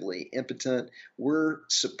positively impotent. We're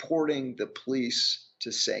supporting the police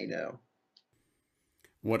to say no.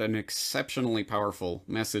 What an exceptionally powerful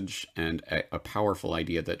message, and a powerful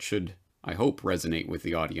idea that should, I hope, resonate with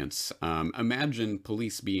the audience. Imagine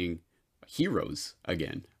police being heroes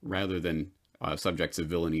again, rather than subjects of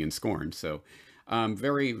villainy and scorn. So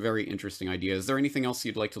very, very interesting idea. Is there anything else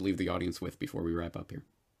you'd like to leave the audience with before we wrap up here?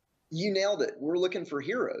 You nailed it. We're looking for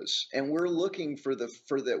heroes, and we're looking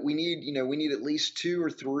we need at least 2 or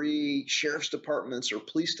 3 sheriff's departments or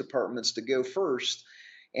police departments to go first.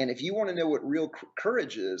 And if you want to know what real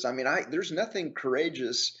courage is, there's nothing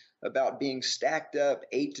courageous about being stacked up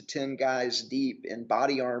 8 to 10 guys deep in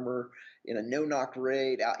body armor in a no-knock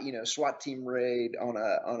raid, SWAT team raid on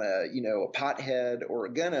a pothead or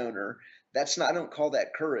a gun owner. I don't call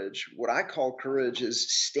that courage. What I call courage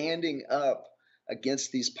is standing up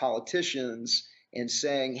against these politicians and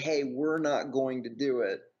saying, hey, we're not going to do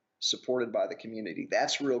it, supported by the community.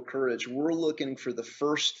 That's real courage. We're looking for the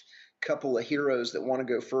first couple of heroes that want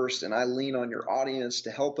to go first, and I lean on your audience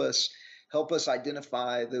to help us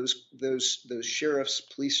identify those sheriffs,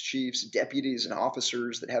 police chiefs, deputies, and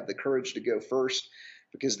officers that have the courage to go first,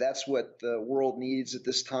 because that's what the world needs at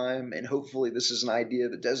this time. And hopefully this is an idea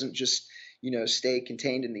that doesn't just stay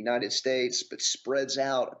contained in the United States, but spreads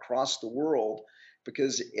out across the world.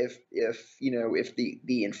 Because if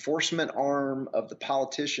the enforcement arm of the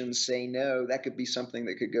politicians say no, that could be something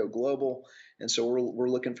that could go global. And so we're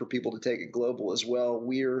looking for people to take it global as well.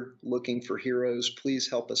 We're looking for heroes. Please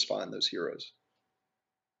help us find those heroes.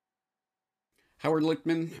 Howard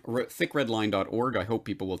Lichtman, thickredline.org. I hope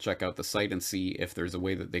people will check out the site and see if there's a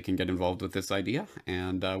way that they can get involved with this idea.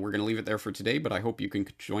 And we're going to leave it there for today, but I hope you can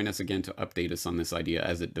join us again to update us on this idea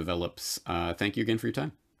as it develops. Thank you again for your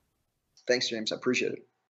time. Thanks, James. I appreciate it.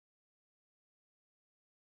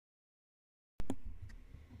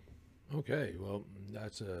 Okay, well,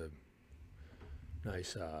 that's a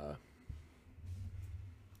nice,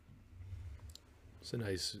 it's a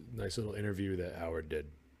nice little interview that Howard did.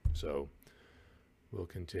 So we'll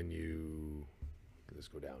continue. Let's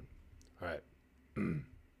go down. All right.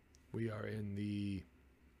 We are in the.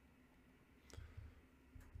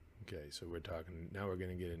 Okay, so we're going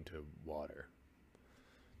to get into water.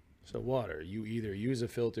 So water, you either use a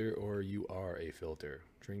filter or you are a filter.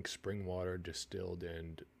 Drink spring water, distilled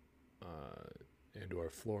and or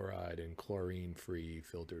fluoride and chlorine-free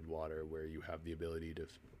filtered water, where you have the ability to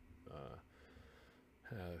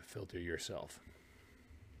filter yourself.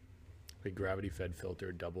 A gravity-fed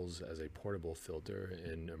filter doubles as a portable filter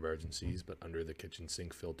in emergencies, but under the kitchen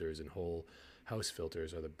sink filters and whole house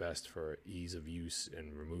filters are the best for ease of use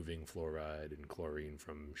and removing fluoride and chlorine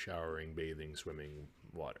from showering, bathing, swimming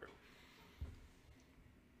water.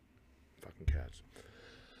 Fucking cats.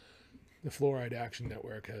 The Fluoride Action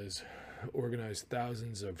Network has organized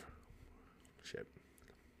thousands of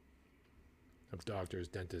doctors,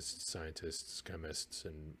 dentists, scientists, chemists,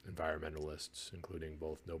 and environmentalists, including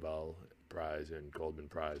both Nobel Prize and Goldman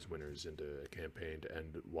Prize winners, into a campaign to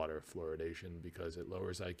end water fluoridation because it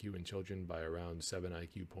lowers IQ in children by around 7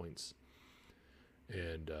 IQ points.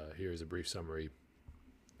 And here's a brief summary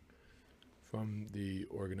from the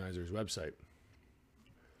organizers' website.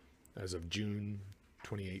 As of June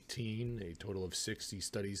 2018, a total of 60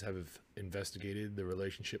 studies have investigated the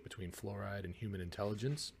relationship between fluoride and human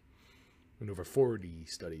intelligence, and over 40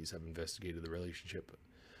 studies have investigated the relationship of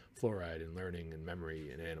fluoride in learning and memory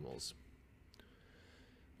in animals.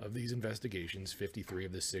 Of these investigations, 53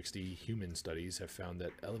 of the 60 human studies have found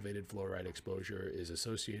that elevated fluoride exposure is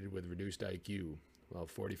associated with reduced IQ, while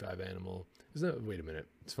 45 animal... wait a minute,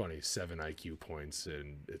 it's funny, 7 IQ points,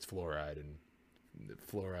 and it's fluoride, and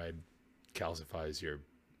fluoride calcifies your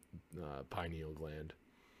pineal gland.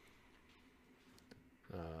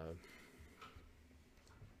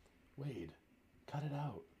 Wade, cut it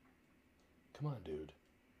out. Come on, dude.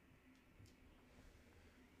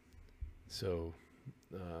 So,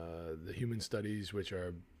 the human studies, which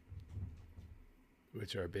are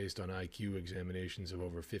based on IQ examinations of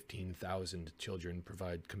over 15,000 children,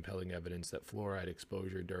 provide compelling evidence that fluoride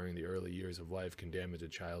exposure during the early years of life can damage a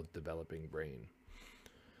child's developing brain.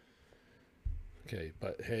 Okay,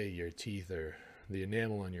 but hey, your teeth are... the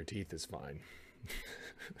enamel on your teeth is fine.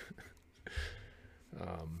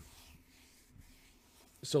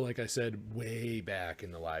 So like I said way back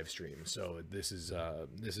in the live stream, so this is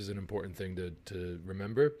an important thing to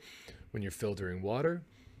remember when you're filtering water.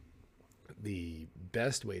 The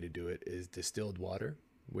best way to do it is distilled water,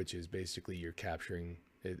 which is basically you're capturing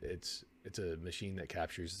it's a machine that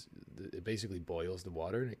captures, it basically boils the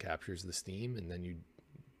water and it captures the steam, and then you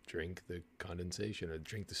drink the condensation, or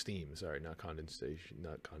drink the steam, sorry, not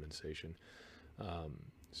condensation.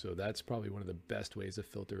 So that's probably one of the best ways of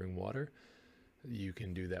filtering water. You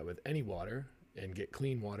can do that with any water and get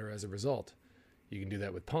clean water as a result. You can do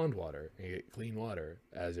that with pond water and get clean water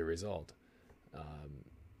as a result.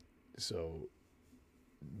 So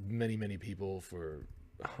many people for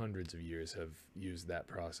hundreds of years have used that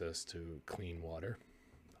process to clean water.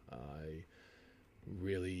 I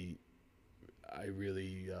really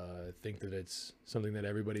think that it's something that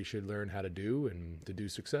everybody should learn how to do, and to do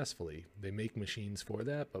successfully. They make machines for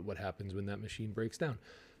that, but what happens when that machine breaks down?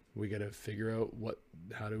 We got to figure out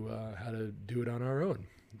how to do it on our own,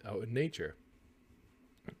 out in nature.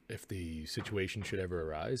 If the situation should ever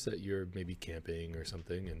arise that you're maybe camping or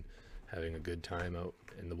something and having a good time out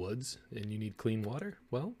in the woods and you need clean water,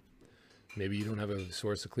 well, maybe you don't have a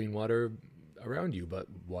source of clean water around you, but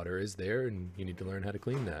water is there and you need to learn how to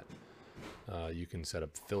clean that. You can set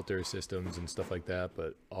up filter systems and stuff like that,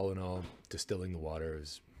 but all in all, distilling the water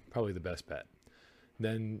is probably the best bet.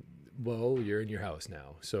 Then, well, you're in your house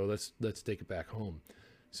now, so let's take it back home.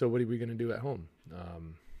 So what are we going to do at home?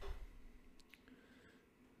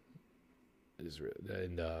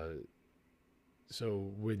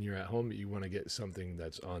 So when you're at home, you want to get something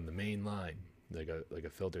that's on the main line, like a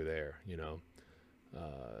filter there, you know.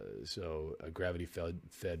 So a gravity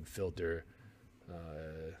fed filter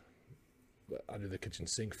under the kitchen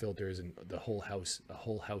sink filters, and a whole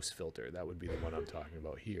house filter. That would be the one I'm talking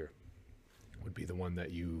about here. Would be the one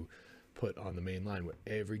that you put on the main line with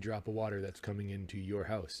every drop of water that's coming into your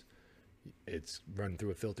house. It's run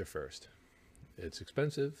through a filter first. It's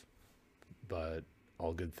expensive, but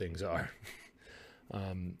all good things are.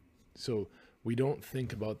 So we don't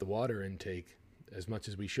think about the water intake as much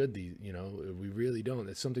as we should. We really don't.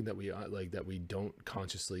 It's something that we don't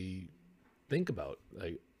consciously think about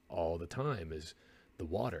all the time, is the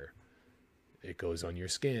water. It goes on your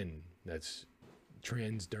skin. That's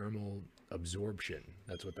transdermal absorption.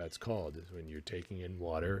 That's what that's called, is when you're taking in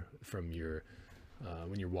water from your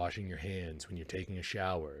when you're washing your hands, when you're taking a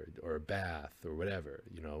shower or a bath or whatever,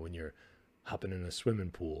 when you're hopping in a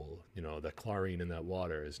swimming pool, the chlorine in that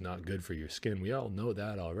water is not good for your skin. We all know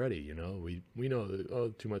that already. We know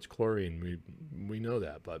that, too much chlorine, we know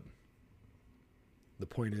that, but the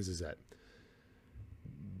point is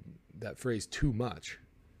that phrase "too much"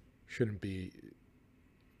 shouldn't be,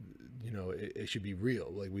 it should be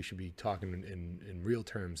real. Like, we should be talking in real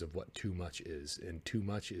terms of what too much is, and too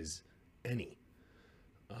much is any.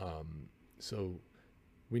 So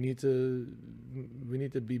we need to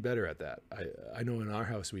be better at that. I know in our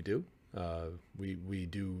house we do. We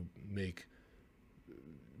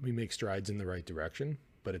make strides in the right direction,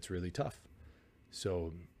 but it's really tough.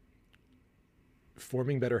 So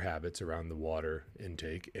forming better habits around the water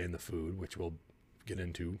intake and the food, which we'll get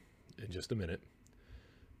into in just a minute.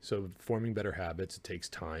 So forming better habits, it takes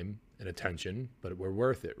time and attention, but we're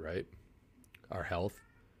worth it, right? Our health,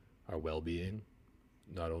 our well-being,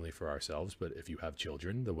 not only for ourselves, but if you have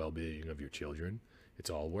children, the well-being of your children, it's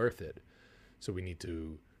all worth it. So we need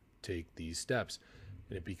to take these steps,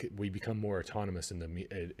 and we become more autonomous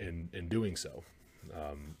in doing so.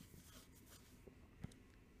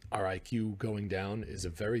 Our IQ going down is a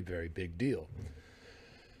very, very big deal.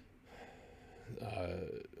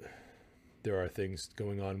 There are things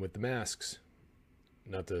going on with the masks,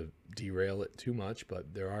 not to derail it too much,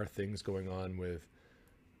 but there are things going on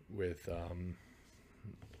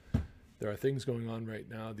there are things going on right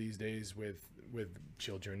now these days with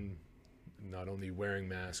children not only wearing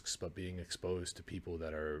masks, but being exposed to people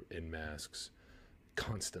that are in masks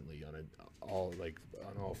constantly on all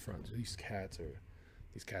fronts. These cats are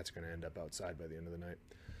going to end up outside by the end of the night.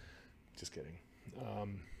 Just kidding.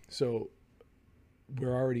 So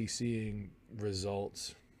we're already seeing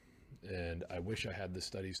results, and I wish I had the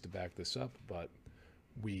studies to back this up, but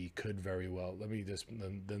we could very well. Let me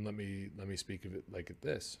speak of it like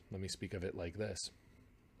this. Let me speak of it like this.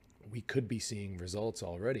 We could be seeing results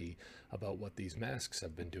already about what these masks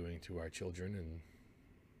have been doing to our children and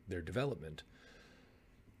their development.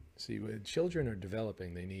 See, when children are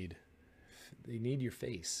developing, they need your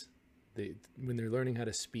face. When they're learning how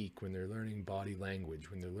to speak, when they're learning body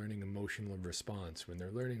language, when they're learning emotional response, when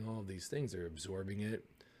they're learning all of these things, they're absorbing it.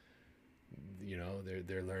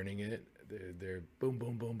 They're learning it. They're boom,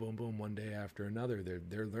 boom, boom, boom, boom, one day after another.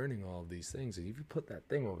 They're learning all of these things. And if you put that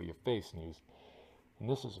thing over your face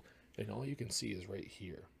and all you can see is right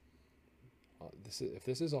here. If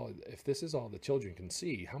this is all the children can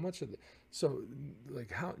see, how much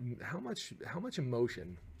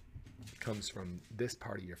emotion comes from this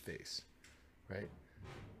part of your face, right?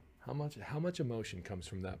 How much emotion comes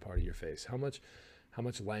from that part of your face? How much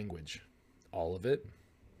language? All of it.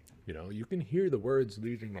 You can hear the words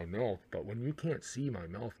leaving my mouth, but when you can't see my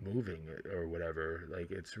mouth moving or whatever,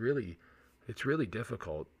 it's really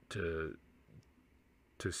difficult to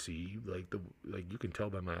see. You can tell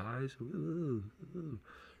by my eyes.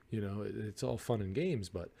 It's all fun and games,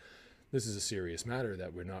 but this is a serious matter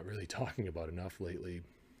that we're not really talking about enough lately.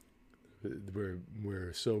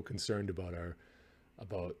 We're so concerned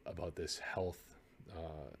about this health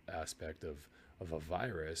aspect of a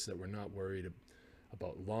virus that we're not worried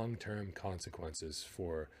about long-term consequences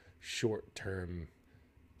for short-term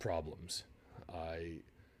problems. I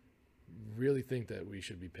really think that we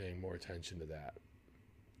should be paying more attention to that,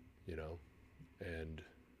 and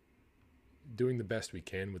doing the best we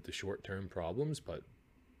can with the short-term problems, but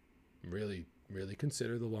really, really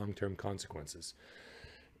consider the long-term consequences.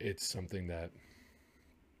 It's something that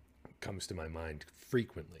comes to my mind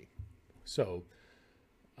frequently. So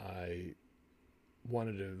I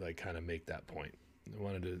wanted to like kind of make that point. I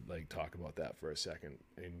wanted to like talk about that for a second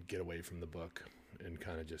and get away from the book and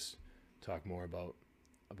kind of just talk more about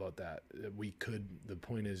that. We could, the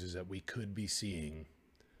point is that we could be seeing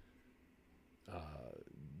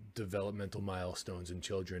developmental milestones in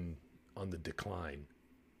children on the decline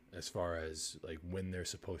as far as like when they're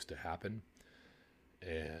supposed to happen,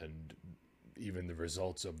 and even the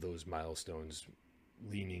results of those milestones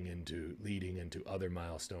leading into other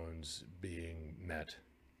milestones being met.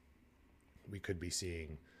 We could be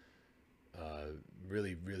seeing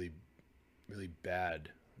really, really, really bad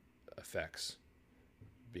effects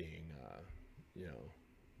being,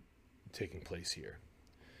 taking place here.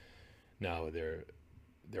 Now their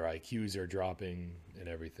IQs are dropping and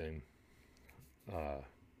everything.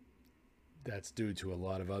 That's due to a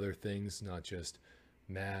lot of other things, not just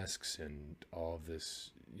masks and all of this,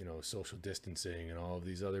 social distancing and all of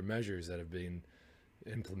these other measures that have been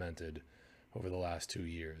implemented over the last 2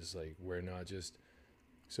 years. Like, we're not just,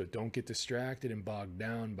 so don't get distracted and bogged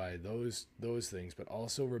down by those things, but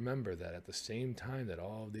also remember that at the same time that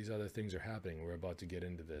all of these other things are happening, we're about to get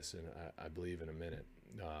into this, and I believe in a minute.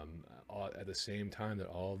 At the same time that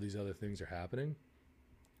all of these other things are happening,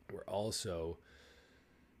 we're also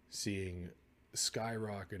seeing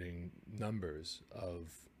skyrocketing numbers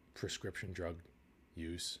of prescription drug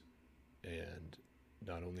use, and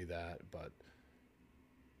not only that, but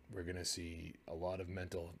we're going to see a lot of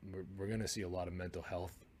mental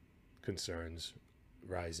health concerns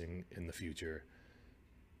rising in the future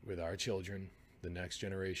with our children, the next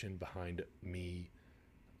generation behind me.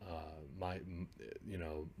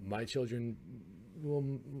 My children,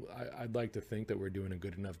 well, I'd like to think that we're doing a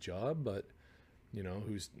good enough job, but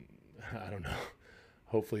I don't know.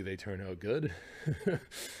 Hopefully they turn out good.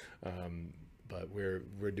 But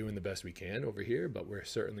we're doing the best we can over here, but we're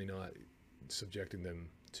certainly not subjecting them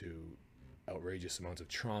to outrageous amounts of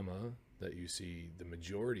trauma that you see the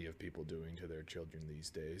majority of people doing to their children these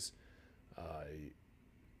days. I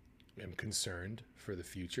am concerned for the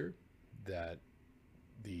future that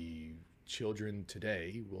the children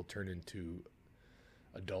today will turn into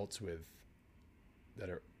adults that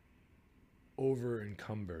are over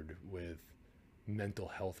encumbered with mental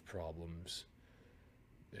health problems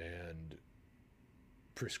and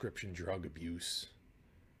prescription drug abuse,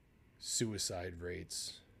 suicide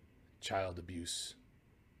rates, child abuse,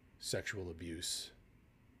 sexual abuse,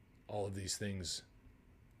 all of these things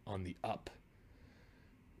on the up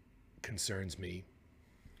concerns me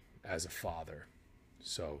as a father.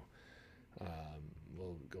 So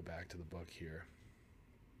we'll go back to the book here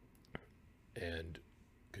and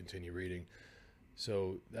continue reading.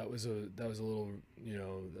 So that was a little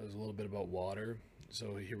bit about water.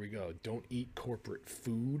 So here we go. Don't eat corporate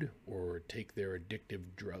food or take their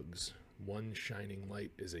addictive drugs. One shining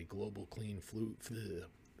light is a global clean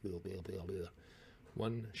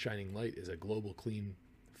One shining light is a global clean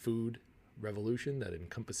food revolution that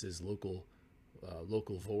encompasses local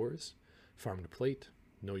locavores, farm to plate,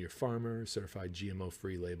 know your farmer, certified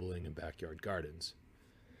GMO-free labeling, and backyard gardens.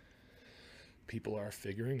 People are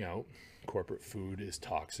figuring out corporate food is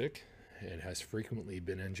toxic and has frequently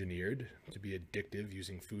been engineered to be addictive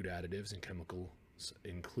using food additives and chemicals,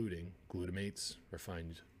 including glutamates,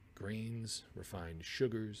 refined grains, refined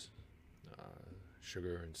sugars,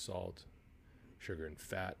 sugar and salt, sugar and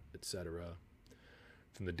fat, etc.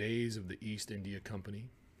 From the days of the East India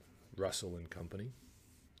Company, Russell and Company,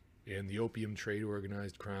 and the opium trade,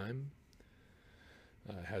 organized crime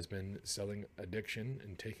has been selling addiction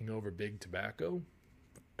and taking over big tobacco,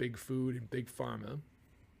 big food, and big pharma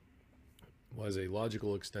was a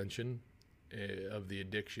logical extension of the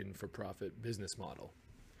addiction for profit business model.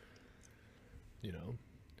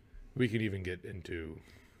 We could even get into,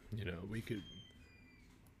 we could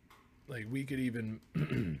even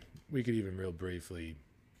real briefly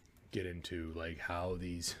get into like how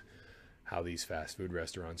these fast food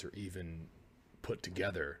restaurants are even put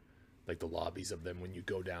together, like the lobbies of them when you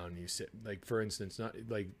go down and you sit, like for instance, not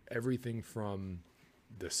like everything from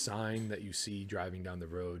the sign that you see driving down the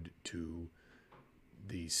road to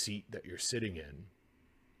the seat that you're sitting in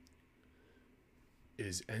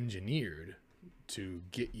is engineered to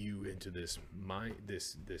get you into this mind,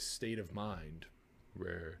 this state of mind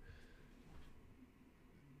where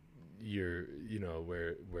you're,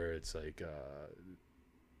 where it's like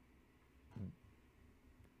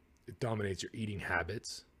it dominates your eating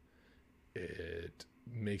habits. It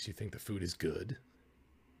makes you think the food is good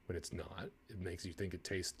when it's not. It makes you think it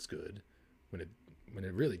tastes good when when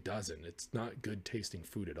it really doesn't. It's not good tasting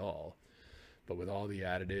food at all. But with all the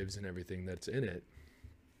additives and everything that's in it,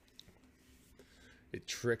 it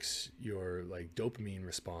tricks your like dopamine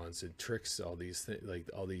response. It tricks all these like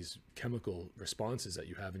all these chemical responses that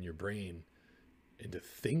you have in your brain into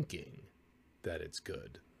thinking that it's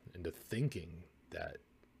good, into thinking that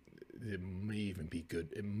it may even be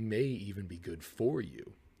good. It may even be good for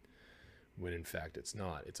you, when in fact it's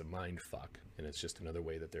not. It's a mind fuck, and it's just another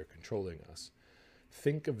way that they're controlling us.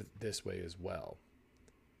 Think of it this way as well.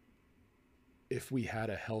 If we had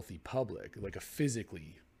a healthy public, like a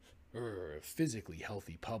physically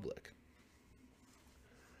healthy public,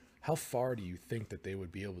 how far do you think that they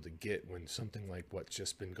would be able to get when something like what's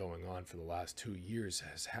just been going on for the last 2 years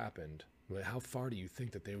has happened? How far do you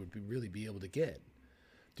think that they would really be able to get?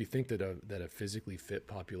 Do you think that a physically fit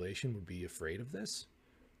population would be afraid of this?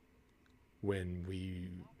 When we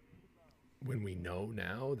know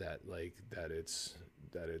now that it's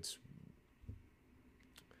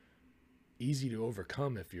easy to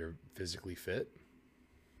overcome if you're physically fit,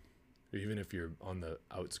 or even if you're on the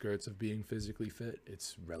outskirts of being physically fit,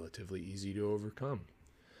 it's relatively easy to overcome.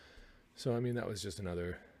 So I mean, that was just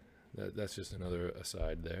another that's just another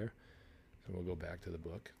aside there. And we'll go back to the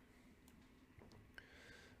book.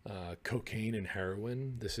 Cocaine and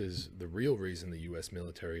heroin. This is the real reason the U.S.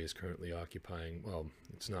 military is currently occupying, well,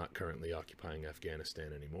 it's not currently occupying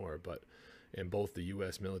Afghanistan anymore, but and both the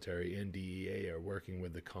U.S. military and DEA are working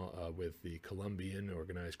with the Colombian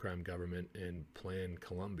organized crime government and Plan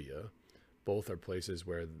Colombia. Both are places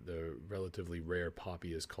where the relatively rare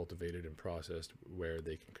poppy is cultivated and processed, where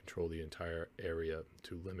they can control the entire area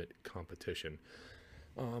to limit competition.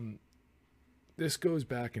 This goes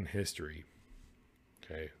back in history.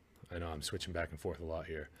 Okay, I know I'm switching back and forth a lot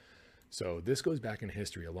here. So this goes back in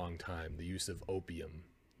history a long time. The use of opium,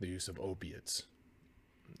 the use of opiates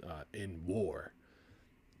in war,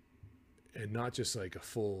 and not just like a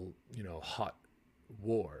full, hot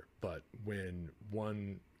war, but when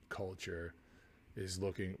one culture is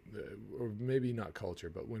looking, or maybe not culture,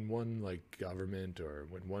 but when one like government or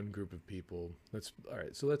when one group of people, let's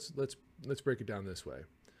break it down this way.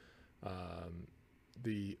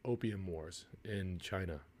 The opium wars in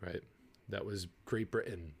China, right? That was Great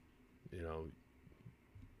Britain,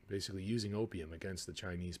 basically using opium against the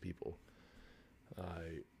Chinese people.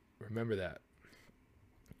 I remember that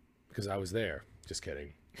because I was there. Just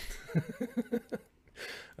kidding.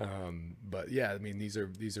 But yeah, I mean, these are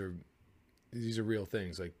real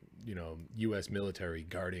things, like, U.S. military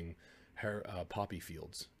guarding poppy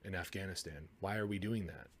fields in Afghanistan. Why are we doing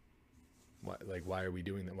that? Why are we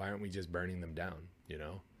doing that? Why aren't we just burning them down?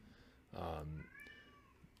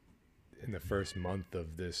 In the first month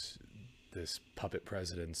of this puppet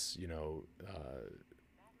president's,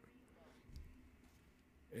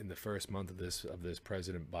 in the first month of this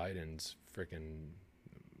President Biden's freaking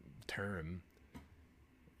term,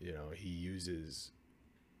 he uses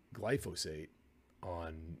glyphosate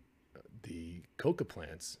on the coca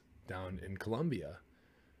plants down in Colombia.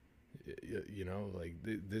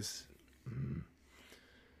 This.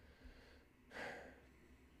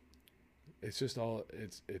 It's just all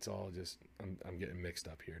it's all just I'm getting mixed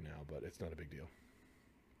up here now, but it's not a big deal.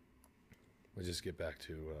 Let's just get back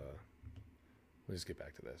to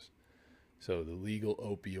this. So the legal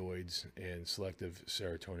opioids and selective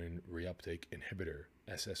serotonin reuptake inhibitor,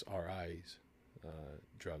 SSRIs,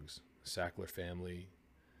 drugs. Sackler family.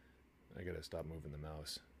 I gotta stop moving the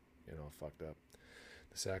mouse. All fucked up.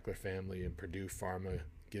 The Sackler family and Purdue Pharma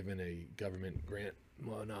given a government grant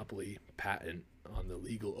monopoly patent on the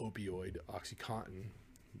legal opioid OxyContin,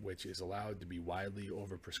 which is allowed to be widely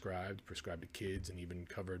prescribed to kids, and even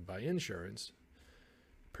covered by insurance.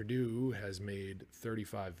 Purdue has made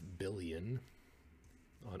 $35 billion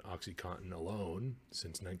on OxyContin alone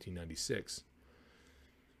since 1996.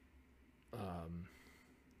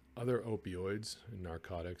 Other opioids,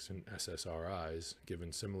 narcotics, and SSRIs,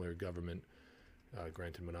 given similar government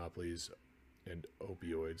granted monopolies, and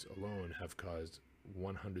opioids alone have caused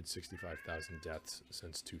 165,000 deaths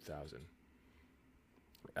since 2000.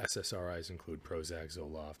 SSRIs include Prozac,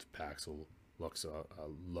 Zoloft, Paxil,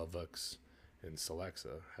 Luvox, and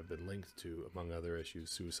Celexa, have been linked to, among other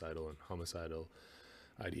issues, suicidal and homicidal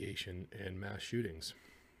ideation and mass shootings.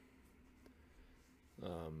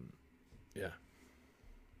 Yeah.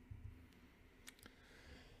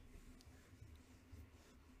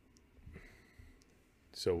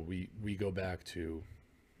 So we go back to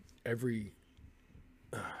every,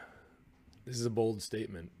 this is a bold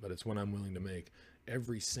statement, but it's one I'm willing to make.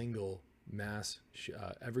 Every single not mass shooting,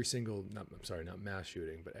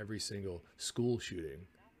 but every single school shooting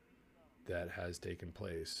that has taken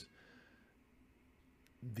place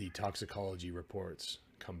the toxicology reports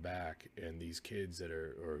come back, and these kids that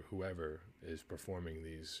are, or whoever is performing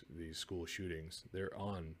these school shootings, they're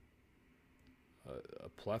on a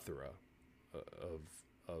plethora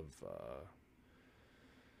of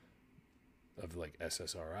like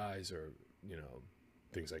SSRIs, or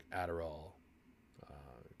things like Adderall,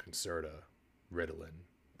 Concerta, Ritalin,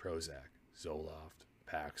 Prozac, Zoloft,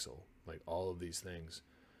 Paxil, like all of these things.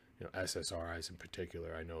 SSRIs in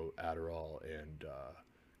particular, I know Adderall and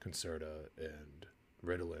Concerta and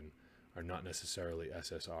Ritalin are not necessarily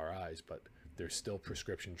SSRIs, but they're still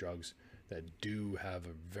prescription drugs that do have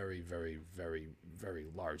a very, very, very, very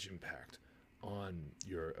large impact on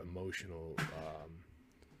your emotional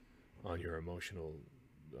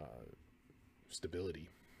stability,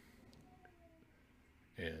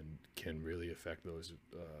 and can really affect those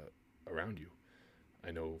around you.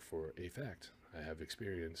 I know for a fact I have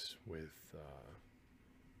experience with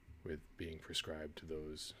being prescribed to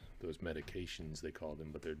those medications, they call them,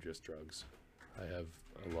 but they're just drugs. I have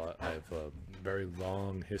a very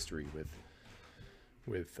long history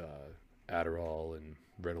with Adderall and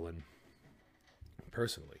Ritalin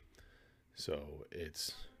personally. So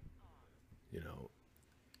it's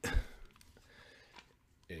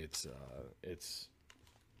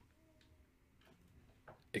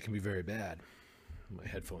it can be very bad. My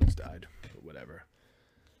headphones died, but whatever.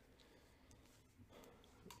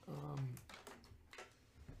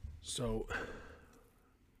 So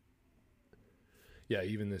yeah,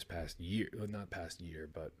 even this past year, well, not past year,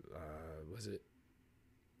 but was it?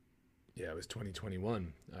 Yeah, it was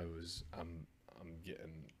 2021. I'm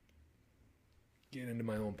getting into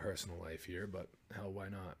my own personal life here, but hell, why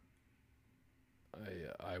not?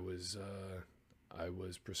 I was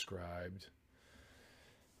prescribed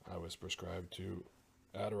to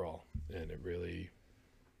Adderall, and it really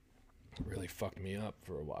fucked me up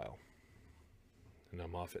for a while. And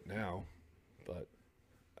I'm off it now, but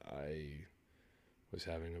I was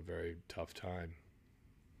having a very tough time,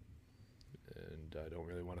 and I don't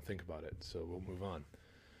really want to think about it, so we'll move on.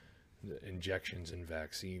 The injections and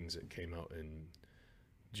vaccines, it came out in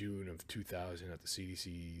June of 2000 at the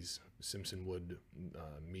CDC's Simpson-Wood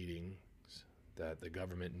meetings that the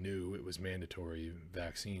government knew it was mandatory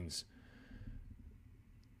vaccines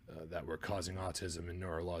that were causing autism and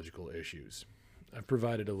neurological issues. I've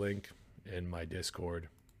provided a link in my Discord.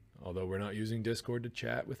 Although we're not using Discord to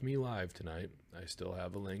chat with me live tonight, I still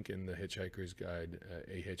have a link in the Hitchhiker's Guide,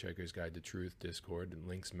 A Hitchhiker's Guide to Truth Discord, and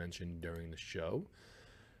links mentioned during the show.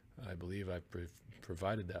 I believe I've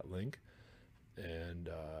provided that link, and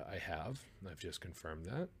I've just confirmed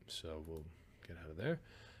that, so we'll get out of there.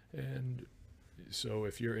 And so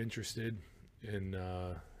if you're interested in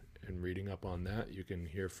reading up on that, you can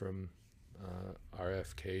hear from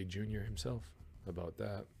RFK Jr. himself about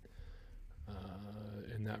that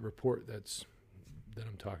in that report that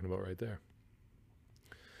I'm talking about right there.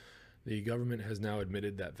 The government has now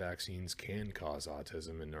admitted that vaccines can cause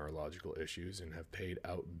autism and neurological issues, and have paid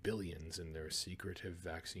out billions in their secretive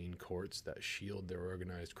vaccine courts that shield their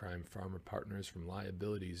organized crime pharma partners from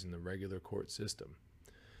liabilities in the regular court system.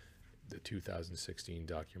 The 2016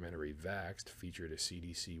 documentary Vaxxed featured a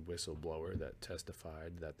CDC whistleblower that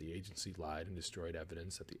testified that the agency lied and destroyed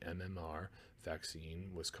evidence that the MMR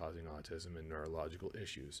vaccine was causing autism and neurological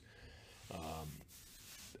issues.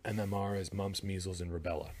 MMR is mumps, measles, and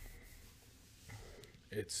rubella.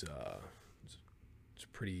 It's a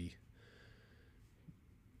pretty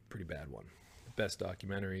bad one. The best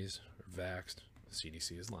documentaries are Vaxxed, The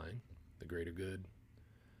CDC is Lying, The Greater Good,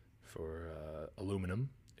 for aluminum,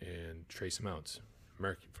 and trace amounts,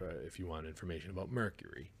 if you want information about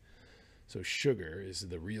mercury. So sugar is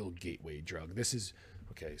the real gateway drug. This is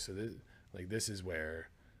okay. So this is where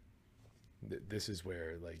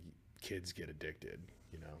like kids get addicted,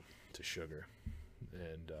 to sugar,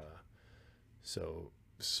 and so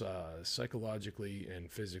psychologically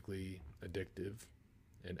and physically addictive,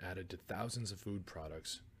 and added to thousands of food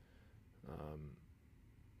products.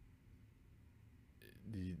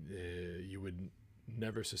 You would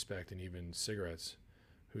never suspect, and even cigarettes,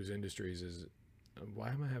 whose industries is... Why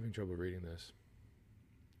am I having trouble reading this?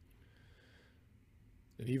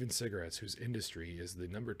 And even cigarettes, whose industry is the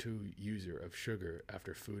number 2 user of sugar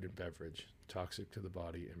after food and beverage, toxic to the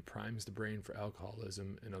body, and primes the brain for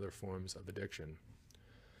alcoholism and other forms of addiction.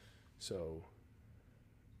 So,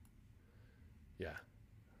 yeah,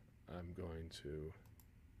 I'm going to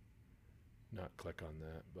not click on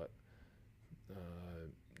that, but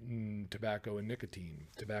tobacco and nicotine.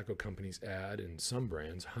 Tobacco companies add, in some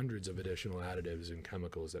brands, hundreds of additional additives and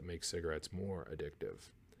chemicals that make cigarettes more addictive.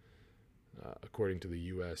 According to the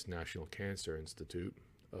U.S. National Cancer Institute,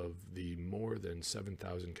 of the more than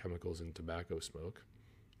 7,000 chemicals in tobacco smoke,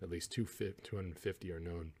 at least 250 are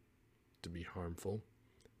known to be harmful,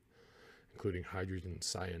 including hydrogen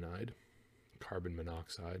cyanide, carbon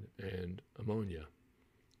monoxide, and ammonia.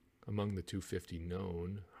 Among the 250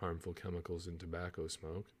 known harmful chemicals in tobacco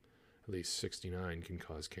smoke, at least 69 can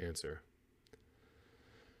cause cancer.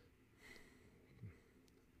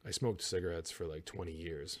 I smoked cigarettes for like 20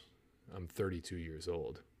 years. I'm 32 years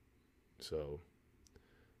old, so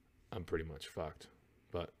I'm pretty much fucked.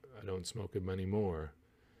 But I don't smoke them anymore.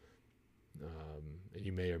 And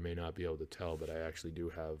you may or may not be able to tell, but I actually do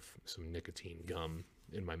have some nicotine gum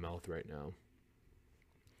in my mouth right now.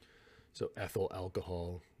 So ethyl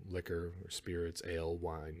alcohol, liquor or spirits, ale,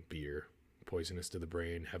 wine, beer, poisonous to the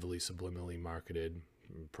brain, heavily subliminally marketed,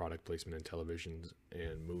 product placement in televisions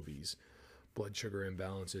and movies. Blood sugar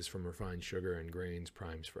imbalances from refined sugar and grains,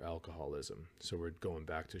 primes for alcoholism. So we're going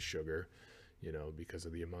back to sugar, you know, because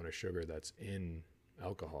of the amount of sugar that's in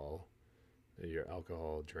alcohol, your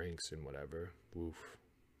alcohol drinks and whatever. Oof.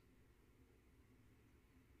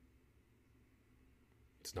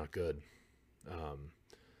 It's not good.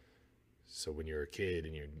 So when you're a kid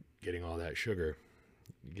and you're getting all that sugar,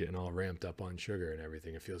 you're getting all ramped up on sugar and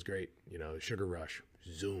everything, it feels great. You know, sugar rush,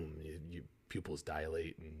 zoom, your pupils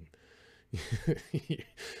dilate and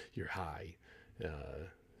you're high.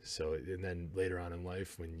 So, and then later on in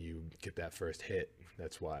life, when you get that first hit,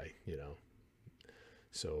 that's why, you know.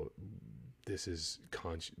 So this is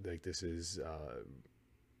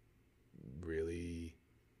really,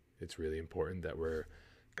 it's really important that we're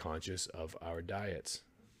conscious of our diets,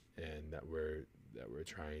 and that we're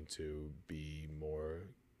trying to be more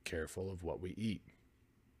careful of what we eat.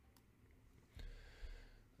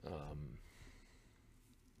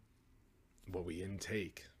 What we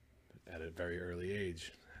intake at a very early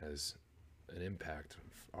age has an impact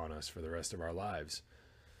on us for the rest of our lives.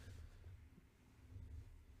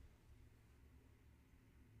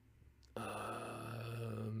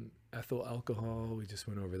 Ethyl alcohol, we just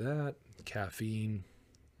went over that. Caffeine.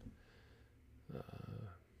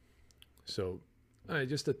 So, all right,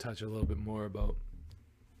 just to touch a little bit more about,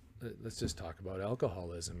 let's just talk about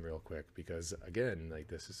alcoholism real quick, because again, like,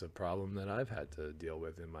 this is a problem that I've had to deal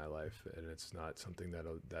with in my life, and it's not something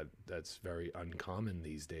that's very uncommon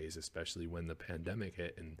these days, especially when the pandemic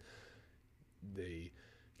hit and they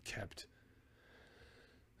kept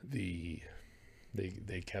the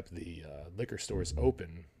liquor stores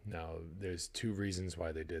open. Now, there's two reasons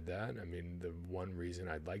why they did that. I mean, the one reason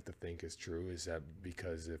I'd like to think is true is that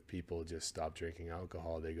because if people just stop drinking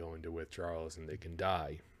alcohol, they go into withdrawals and they can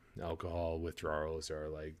die. Alcohol withdrawals are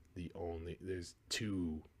like there's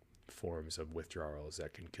two forms of withdrawals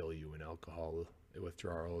that can kill you, and alcohol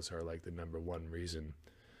withdrawals are like the number one reason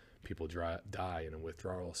people die in a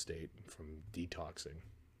withdrawal state from detoxing.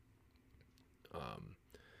 I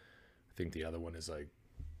think the other one is like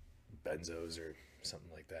benzos or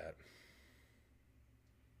something like that.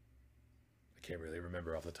 I can't really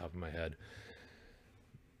remember off the top of my head.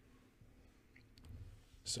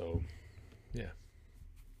 So, yeah.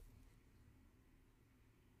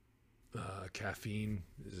 Caffeine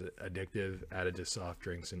is addictive, added to soft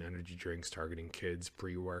drinks and energy drinks targeting kids,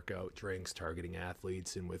 pre-workout drinks targeting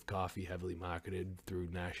athletes, and with coffee heavily marketed through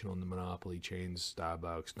national monopoly chains,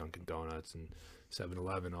 Starbucks, Dunkin' Donuts, and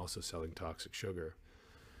 7-Eleven also selling toxic sugar.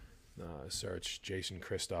 Search Jason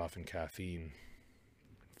Christoff and caffeine.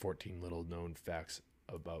 14 little known facts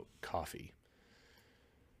about coffee.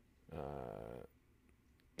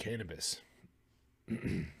 Cannabis.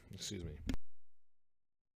 Excuse me.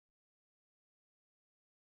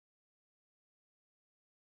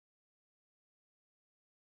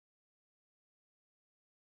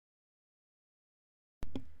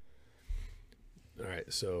 All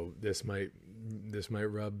right, so this might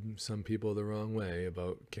rub some people the wrong way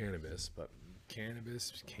about cannabis, but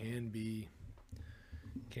cannabis can be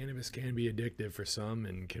addictive for some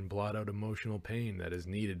and can blot out emotional pain that is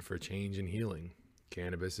needed for change and healing.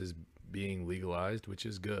 Cannabis is being legalized, which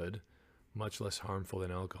is good, much less harmful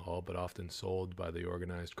than alcohol, but often sold by the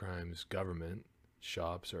organized crimes government,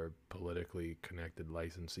 shops, or politically connected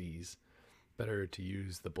licensees. Better to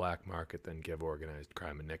use the black market than give organized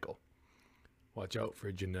crime a nickel. Watch out for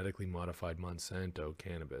genetically modified Monsanto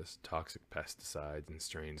cannabis, toxic pesticides, and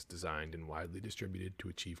strains designed and widely distributed to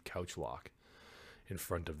achieve couch lock in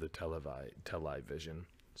front of the television.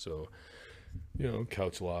 So, you know,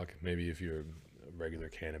 couch lock, maybe if you're a regular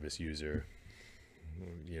cannabis user,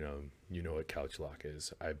 you know what couch lock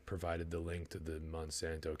is. I provided the link to the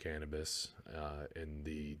Monsanto cannabis in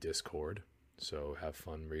the Discord, so have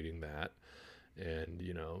fun reading that. And,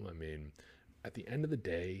 you know, I mean, at the end of the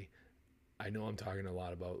day, I know I'm talking a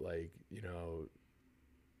lot about, like, you know,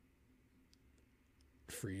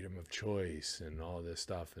 freedom of choice and all this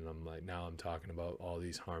stuff, and I'm like, now I'm talking about all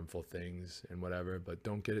these harmful things and whatever, but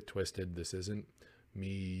don't get it twisted. This isn't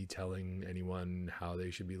me telling anyone how they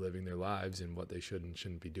should be living their lives and what they should and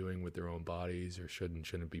shouldn't be doing with their own bodies, or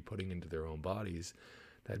shouldn't be putting into their own bodies.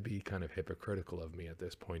 That'd be kind of hypocritical of me at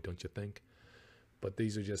this point, don't you think? But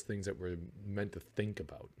these are just things that we're meant to think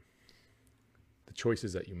about. The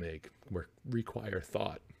choices that you make require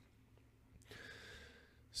thought.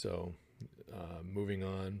 So moving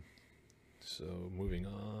on.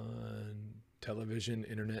 Television,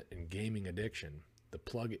 internet, and gaming addiction. The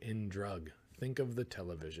plug-in drug. Think of the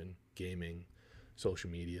television, gaming,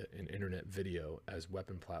 social media, and internet video as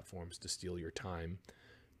weapon platforms to steal your time,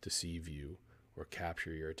 deceive you, or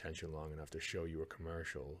capture your attention long enough to show you a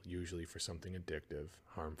commercial, usually for something addictive,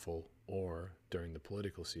 harmful, or, during the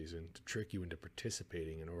political season, to trick you into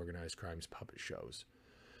participating in organized crime's puppet shows.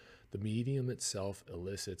 The medium itself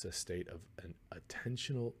elicits a state of an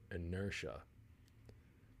attentional inertia,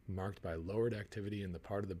 marked by lowered activity in the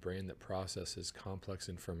part of the brain that processes complex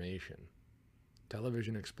information.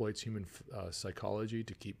 Television exploits human psychology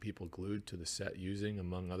to keep people glued to the set using,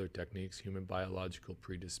 among other techniques, human biological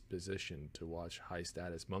predisposition to watch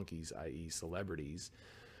high-status monkeys, i.e. celebrities,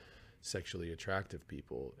 sexually attractive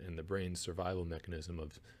people, and the brain's survival mechanism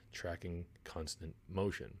of tracking constant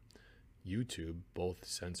motion. YouTube both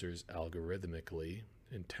censors algorithmically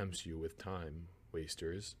and tempts you with time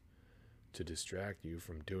wasters to distract you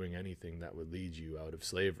from doing anything that would lead you out of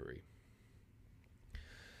slavery.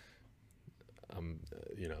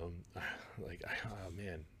 You know, like, oh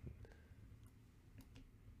man,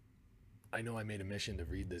 I know I made a mission to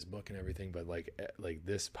read this book and everything, but like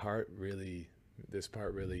this part really,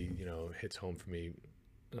 you know, hits home for me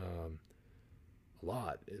a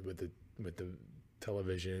lot with the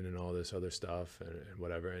television and all this other stuff and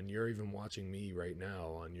whatever. And you're even watching me right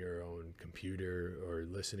now on your own computer, or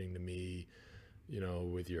listening to me, you know,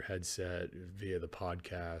 with your headset via the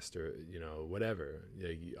podcast, or, you know, whatever,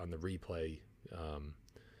 on the replay.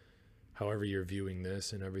 However you're viewing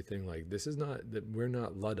this and everything, like, this is not that we're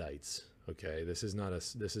not Luddites, okay? This is not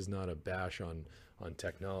a bash on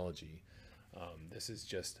technology. This is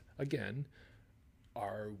just, again,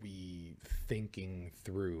 are we thinking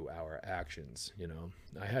through our actions? You know,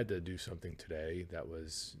 I had to do something today that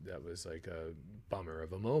was like a bummer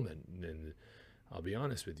of a moment, and I'll be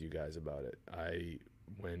honest with you guys about it. I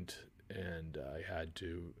went and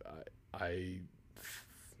I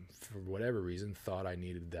for whatever reason, thought I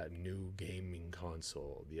needed that new gaming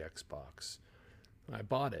console, the Xbox. I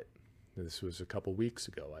bought it. This was a couple weeks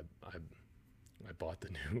ago. I bought the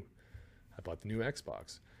new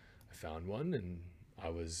Xbox. I found one and I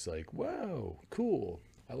was like, wow, cool.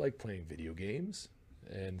 I like playing video games.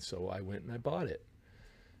 And so I went and I bought it.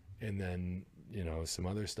 And then, you know, some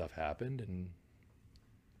other stuff happened, and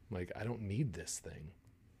like, I don't need this thing,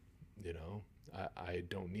 you know? I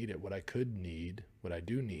don't need it. What I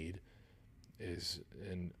do need is,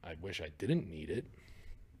 and I wish I didn't need it,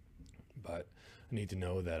 but I need to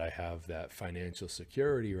know that I have that financial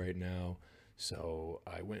security right now. So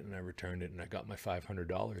I went and I returned it, and I got my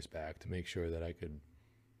 $500 back to make sure that I could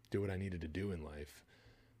do what I needed to do in life,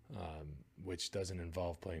 which doesn't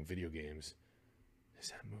involve playing video games.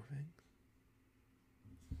 Is that moving?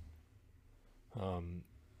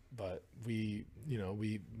 But we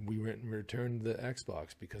went and returned the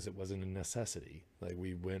Xbox because it wasn't a necessity. Like,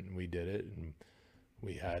 we went and we did it, and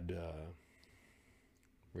we had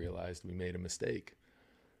realized we made a mistake,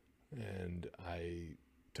 and I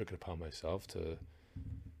took it upon myself to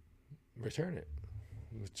return it,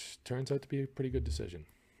 which turns out to be a pretty good decision.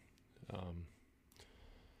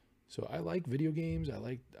 So I like video games. I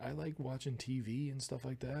like watching TV and stuff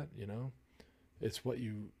like that. You know, it's what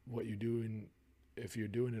you do, and if you're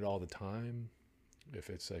doing it all the time, if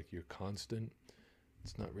it's like you're constant,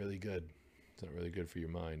 it's not really good. It's not really good for your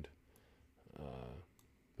mind.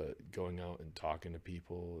 But going out and talking to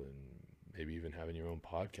people, and maybe even having your own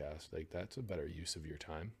podcast, like, that's a better use of your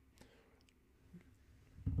time.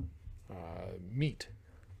 Meat.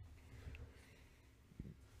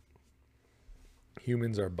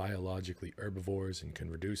 Humans are biologically herbivores and can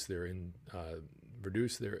reduce their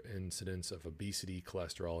incidence of obesity,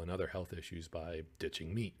 cholesterol, and other health issues by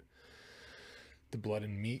ditching meat. The blood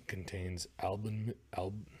in meat contains albumin,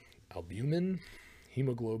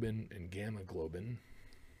 hemoglobin, and gamma globulin,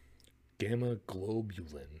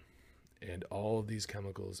 and all of these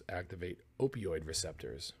chemicals activate opioid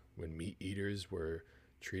receptors. When meat eaters were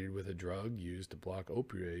treated with a drug used to block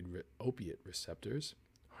opiate receptors,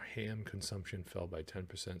 ham consumption fell by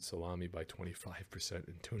 10%, salami by 25%,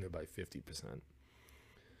 and tuna by 50%.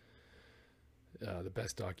 The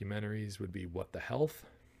best documentaries would be What the Health,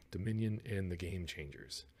 Dominion, and The Game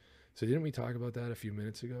Changers. So didn't we talk about that a few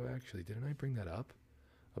minutes ago, actually? Didn't I bring that up?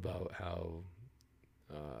 About how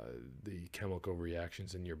the chemical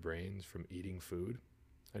reactions in your brains from eating food?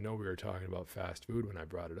 I know we were talking about fast food when I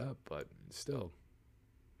brought it up, but still.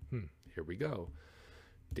 Here we go.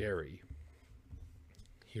 Dairy.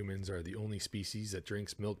 Humans are the only species that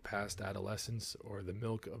drinks milk past adolescence or the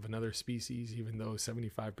milk of another species, even though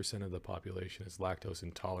 75% of the population is lactose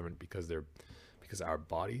intolerant because our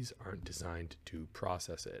bodies aren't designed to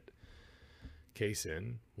process it.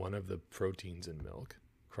 Casein, one of the proteins in milk,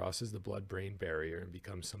 crosses the blood-brain barrier and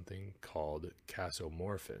becomes something called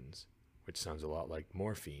casomorphins, which sounds a lot like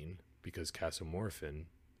morphine because casomorphin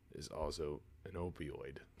is also an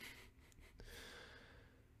opioid.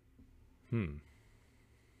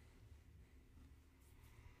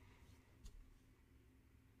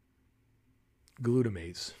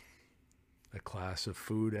 Glutamates, a class of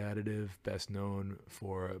food additive best known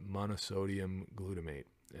for monosodium glutamate,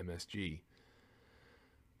 MSG,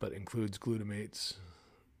 but includes glutamates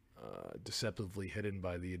deceptively hidden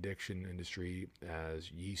by the addiction industry as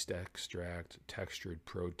yeast extract, textured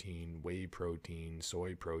protein, whey protein,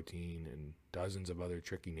 soy protein, and dozens of other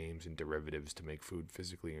tricky names and derivatives to make food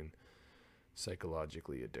physically and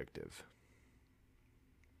psychologically addictive.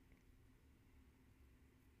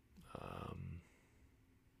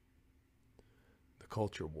 The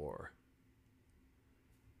culture war.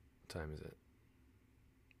 What time is it?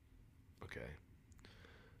 Okay.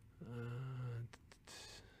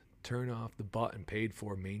 Turn off the bought and paid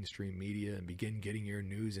for mainstream media and begin getting your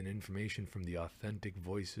news and information from the authentic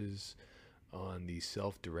voices on the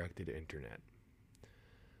self-directed internet.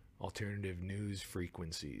 Alternative news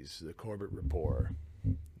frequencies, the Corbett Report,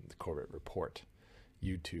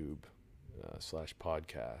 YouTube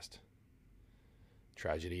 /podcast,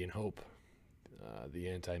 Tragedy and Hope, the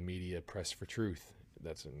Anti-Media Press for Truth,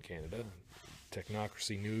 that's in Canada,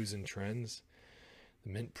 Technocracy News and Trends, the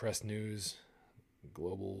Mint Press News,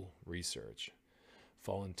 Global Research,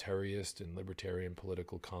 Voluntarist and Libertarian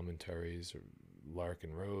Political Commentaries,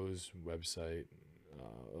 Larkin Rose website,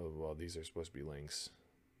 these are supposed to be links,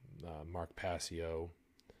 Mark Passio,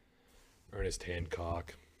 Ernest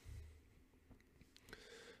Hancock,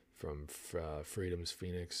 from Freedom's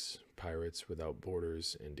Phoenix, Pirates Without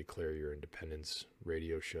Borders, and Declare Your Independence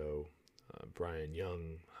radio show, Brian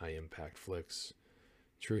Young, High Impact Flicks,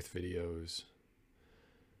 Truth Videos,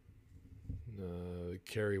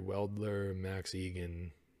 Kerry Weldler, Max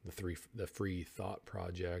Egan, the Free Thought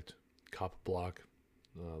Project, Copblock,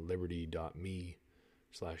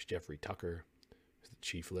 liberty.me/Jeffrey Tucker, who's the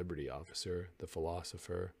Chief Liberty Officer, The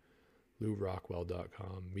Philosopher,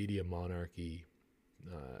 LouRockwell.com, Media Monarchy,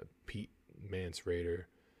 Pete Mance-Rader,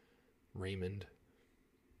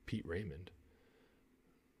 Pete Raymond,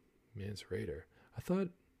 Mance-Rader. I thought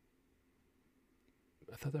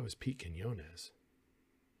that was Pete Quinones.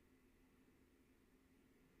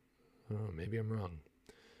 Oh, maybe I'm wrong.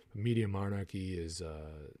 Media Monarchy is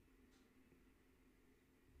the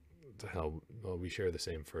hell. Well, we share the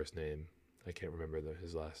same first name. I can't remember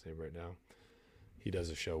his last name right now. He does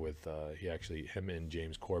a show with him and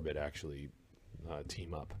James Corbett actually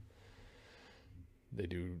team up. They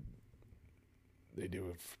do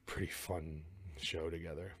a pretty fun show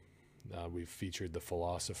together. We've featured The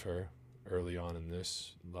Philosopher early on in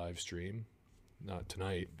this live stream, not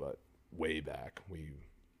tonight, but way back.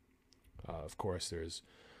 Of course, there's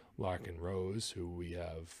Larkin Rose, who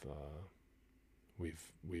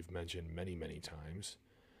we've mentioned many times,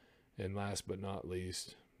 and last but not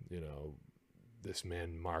least, this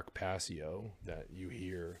man Mark Passio that you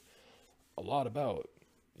hear a lot about.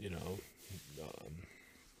 A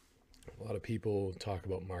lot of people talk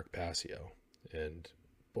about Mark Passio, and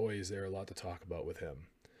boy, is there a lot to talk about with him.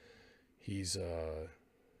 He is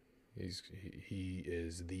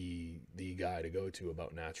the guy to go to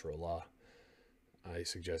about natural law. I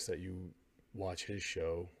suggest that you watch his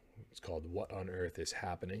show. It's called What on Earth is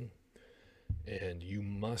Happening, and you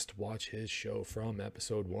must watch his show from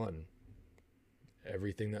episode 1.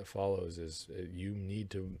 Everything that follows is you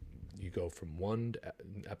go from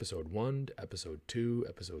episode 1 to episode 2,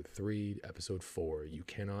 episode 3, episode 4. You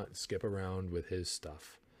cannot skip around with his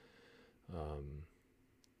stuff.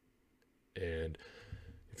 And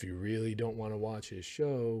if you really don't want to watch his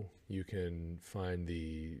show, you can find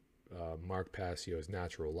the Mark Passio's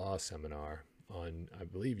Natural Law Seminar on, I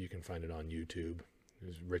believe you can find it on YouTube. It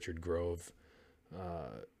was Richard Grove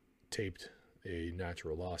taped a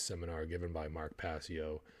natural law seminar given by Mark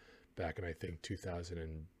Passio back in, I think,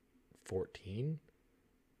 2010 2014.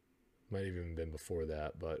 Might have even been before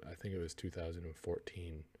that, but I think it was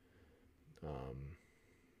 2014.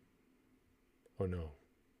 Oh no.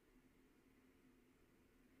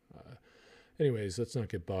 Anyways, let's not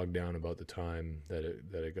get bogged down about the time that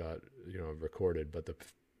it got, recorded, but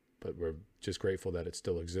we're just grateful that it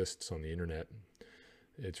still exists on the internet.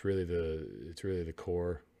 It's really the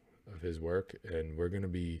core of his work, and we're gonna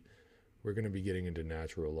be getting into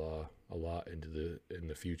natural law a lot in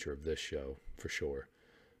the future of this show for sure.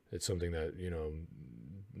 It's something that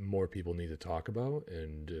more people need to talk about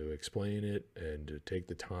and to explain it, and to take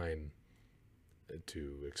the time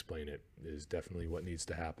to explain it is definitely what needs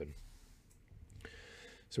to happen.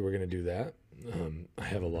 So we're going to do that. I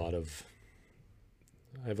have a lot of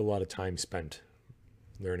time spent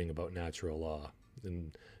learning about natural law,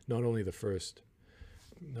 and not only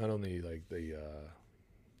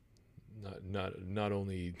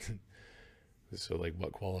so like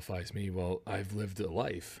what qualifies me. Well, I've lived a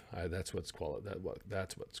life. That's what's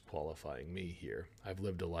qualifying me here. I've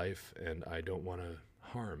lived a life, and I don't want to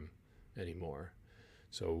harm anymore.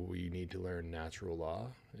 So we need to learn natural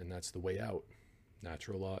law, and that's the way out.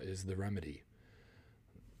 Natural law is the remedy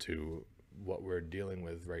to what we're dealing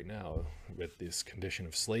with right now with this condition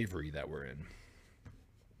of slavery that we're in.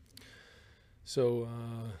 So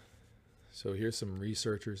here's some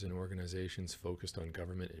researchers and organizations focused on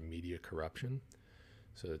government and media corruption.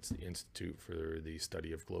 So it's the Institute for the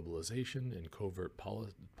Study of Globalization and Covert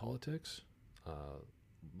Politics,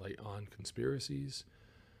 Light on Conspiracies,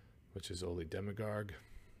 which is Ole Demagogue,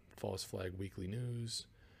 False Flag Weekly News,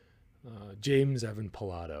 James Evan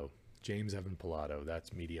Pilato,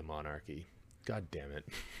 that's Media Monarchy. God damn it.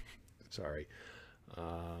 Sorry.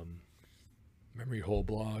 Memory Hole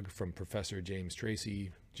Blog from Professor James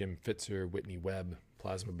Tracy, Jim Fitzer, Whitney Webb,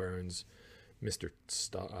 Plasma Burns, Mr.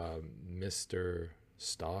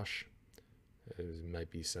 Stosh, it might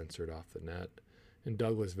be censored off the net, and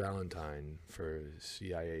Douglas Valentine for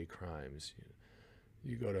CIA crimes.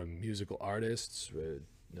 You go to musical artists with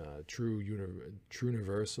True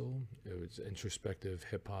Universal, it was introspective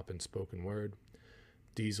hip hop and spoken word.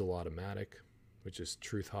 Diesel Automatic, which is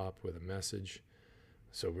truth hop with a message.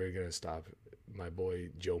 So we're gonna stop. My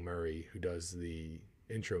boy Joe Murray, who does the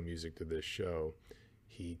intro music to this show,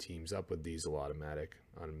 he teams up with Diesel Automatic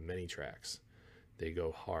on many tracks. They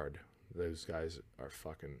go hard. Those guys are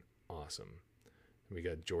fucking awesome. And we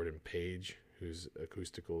got Jordan Page, who's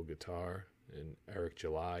acoustical guitar, and Eric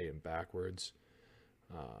July and Backwards.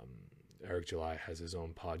 Eric July has his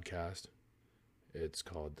own podcast. It's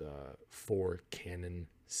called For Canon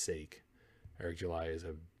Sake. Eric July is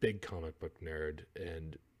a big comic book nerd,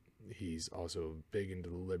 and he's also big in the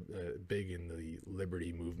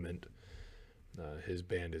liberty movement. His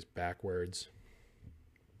band is Backwards.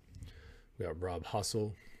 We got Rob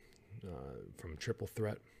Hustle from Triple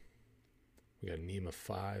Threat. We got Nima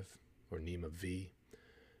 5 or Nima V,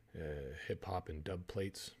 hip hop and dub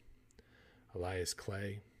plates. Elias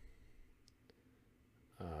Clay.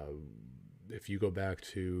 If you go back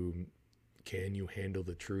to Can You Handle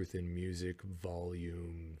the Truth in Music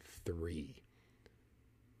Volume 3.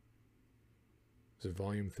 Is it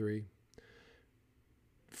Volume 3?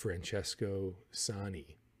 Francesco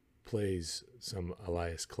Sani plays some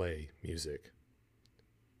Elias Clay music.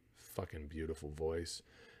 Fucking beautiful voice.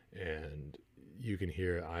 And you can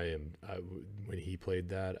hear when he played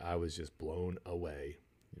that, I was just blown away.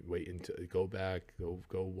 Wait until go back, go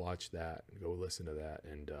watch that, go listen to that,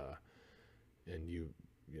 and you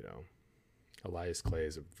know, Elias Clay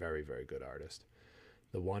is a very, very good artist.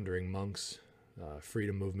 The Wandering Monks,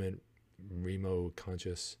 Freedom Movement, Remo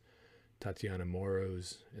Conscious, Tatiana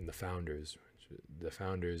Moros, and The Founders. The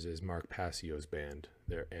Founders is Mark Passio's band.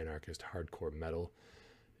 They're anarchist hardcore metal,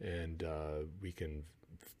 and we can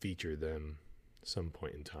feature them some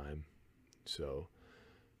point in time. So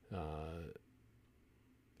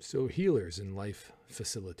healers and life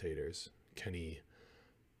facilitators, Kenny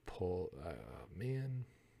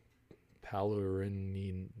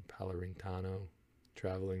Palorintano,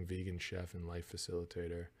 traveling vegan chef and life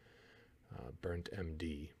facilitator. Burnt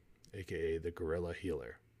MD, aka the Gorilla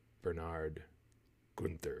Healer, Bernard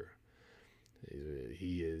Gunther.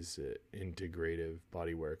 He is integrative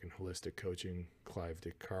bodywork and holistic coaching. Clive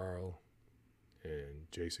DeCarl and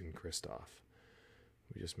Jason Christoph.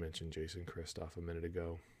 We just mentioned Jason Christoph a minute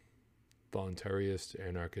ago. Voluntarist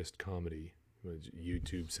anarchist comedy with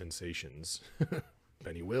YouTube sensations.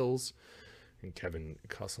 Benny Wills and Kevin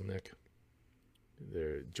Koselnick.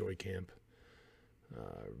 Their Joy Camp.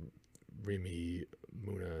 Remy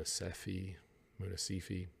Munasefi,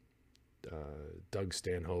 Doug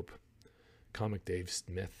Stanhope, Comic Dave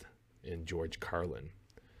Smith, and George Carlin.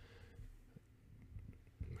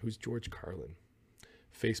 Who's George Carlin?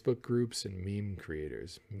 Facebook groups and meme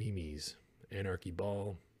creators. Memes. Anarchy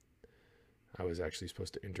Ball. I was actually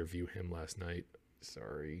supposed to interview him last night.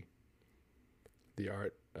 Sorry. The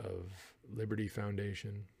Art of Liberty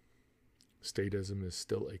Foundation. Statism is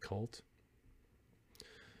still a cult.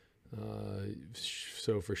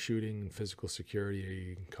 So for shooting, physical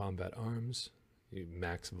security, combat arms,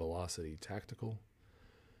 Max Velocity Tactical.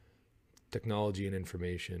 Technology and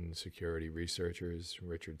information security researchers,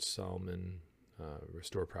 Richard Salman,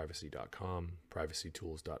 restoreprivacy.com,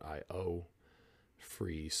 privacytools.io,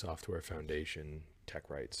 Free Software Foundation, Tech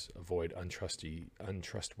Rights, avoid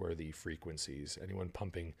untrustworthy frequencies. Anyone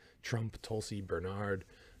pumping Trump, Tulsi, Bernard,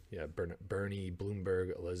 Bernie,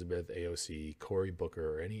 Bloomberg, Elizabeth, AOC, Cory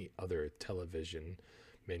Booker, or any other television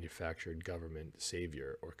manufactured government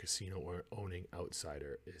savior or casino owning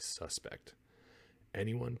outsider is suspect.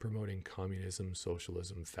 Anyone promoting communism,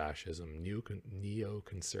 socialism, fascism,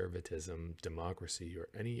 neoconservatism, democracy, or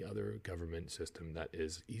any other government system that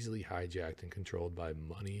is easily hijacked and controlled by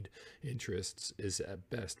moneyed interests is at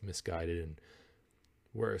best misguided and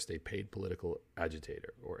worst a paid political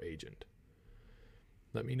agitator or agent.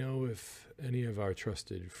 Let me know if any of our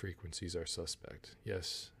trusted frequencies are suspect.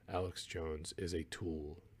 Yes, Alex Jones is a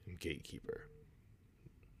tool and gatekeeper.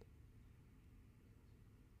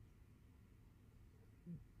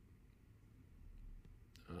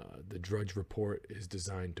 The Drudge Report is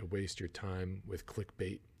designed to waste your time with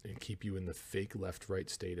clickbait and keep you in the fake left-right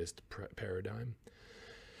statist paradigm.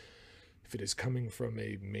 If it is coming from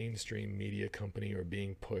a mainstream media company or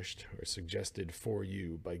being pushed or suggested for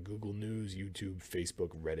you by Google News, YouTube,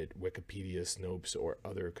 Facebook, Reddit, Wikipedia, Snopes, or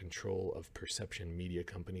other control of perception media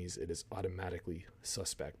companies, it is automatically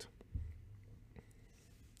suspect.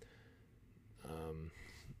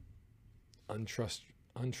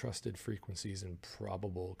 Untrusted frequencies and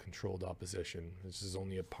probable controlled opposition. This is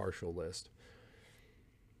only a partial list.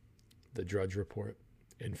 The Drudge Report,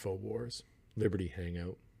 InfoWars, Liberty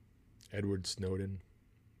Hangout, Edward Snowden,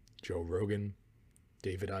 Joe Rogan,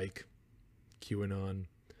 David Icke, QAnon,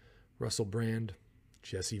 Russell Brand,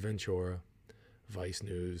 Jesse Ventura, Vice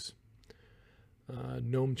News,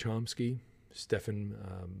 Noam Chomsky, Stefan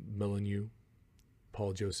Molyneux,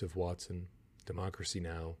 Paul Joseph Watson, Democracy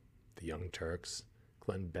Now!, The Young Turks,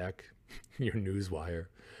 Glenn Beck, Your Newswire,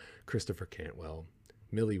 Christopher Cantwell,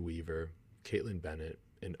 Millie Weaver, Caitlin Bennett,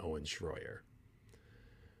 and Owen Schroyer.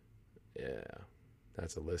 Yeah,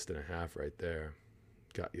 that's a list and a half right there.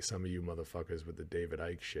 Got you, some of you motherfuckers with the David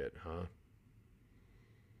Icke shit, huh?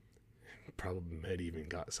 Probably might even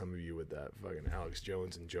got some of you with that fucking Alex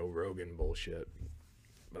Jones and Joe Rogan bullshit.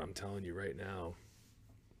 But I'm telling you right now,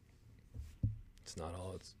 it's not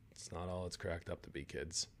all it's cracked up to be,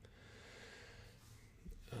 kids.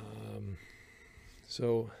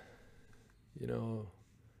 So, you know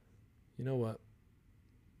what?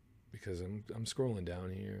 Because I'm scrolling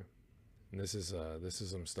down here, and this is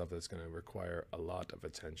some stuff that's going to require a lot of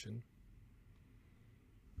attention.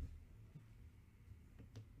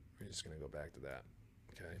 We're just going to go back to that,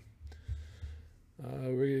 okay?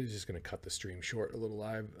 We're just going to cut the stream short a little,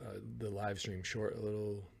 the live stream short a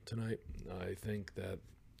little tonight. I think that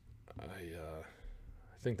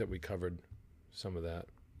we covered some of that,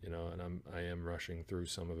 and I am rushing through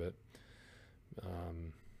some of it.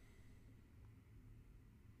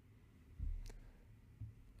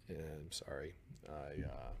 Yeah, I'm sorry.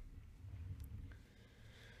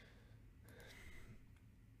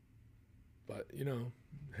 But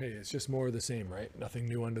hey, it's just more of the same, right? Nothing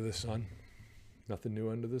new under the sun. Nothing new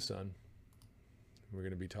under the sun. We're going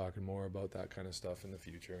to be talking more about that kind of stuff in the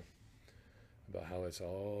future, about how it's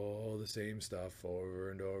all the same stuff over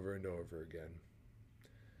and over and over again.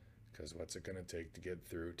 Because what's it going to take to get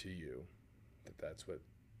through to you? That's what,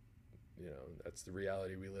 that's the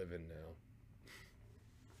reality we live in now.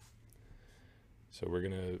 So we're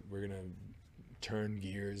gonna turn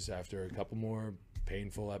gears after a couple more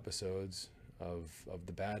painful episodes of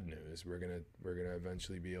the bad news. We're gonna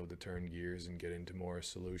eventually be able to turn gears and get into more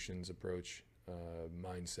solutions approach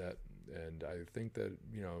mindset. And I think that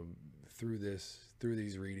through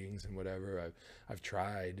these readings and whatever, I've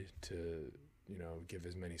tried to give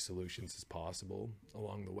as many solutions as possible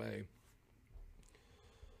along the way.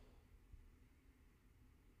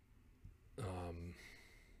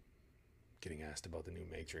 Getting asked about the new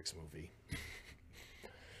Matrix movie.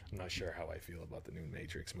 I'm not sure how I feel about the new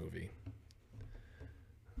Matrix movie.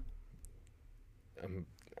 I'm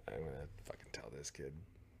gonna fucking tell this kid.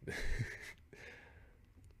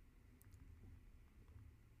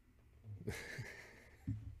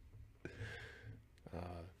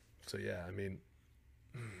 So yeah, I mean,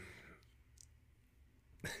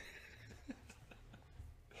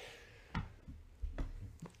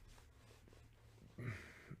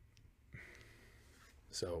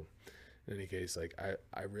 So in any case, like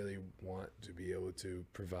I really want to be able to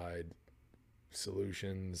provide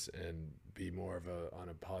solutions and be more of on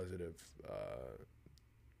a positive,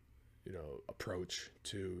 approach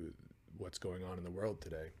to what's going on in the world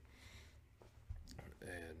today.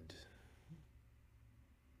 And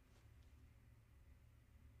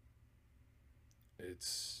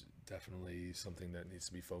it's definitely something that needs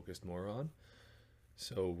to be focused more on.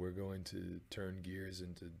 So we're going to turn gears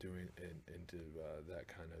into doing that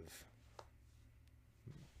kind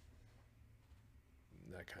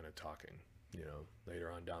of talking,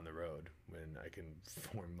 later on down the road when I can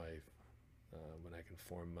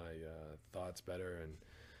form my thoughts better and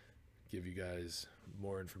give you guys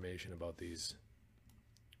more information about these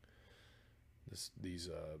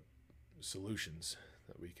solutions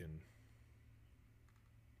that we can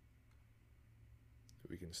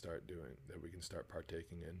start doing, that we can start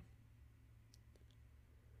partaking in.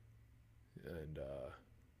 And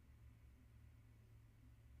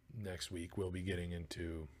next week we'll be getting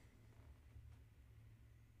into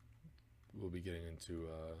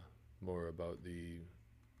more about the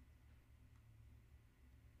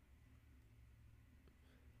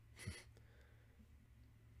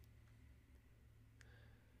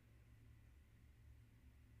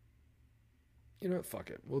you know what, fuck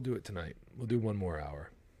it. We'll do it tonight. We'll do one more hour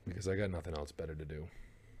because I got nothing else better to do.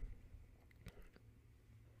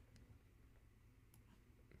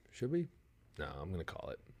 Should we? No, I'm going to call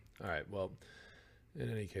it. All right. Well,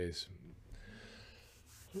 in any case,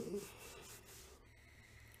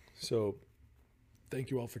 so thank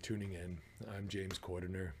you all for tuning in. I'm James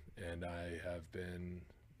Cordiner, and I have been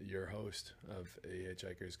your host of A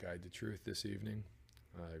Hitchhiker's Guide to Truth this evening.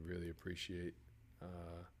 I really appreciate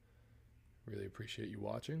you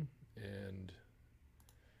watching, and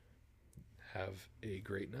have a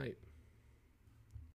great night.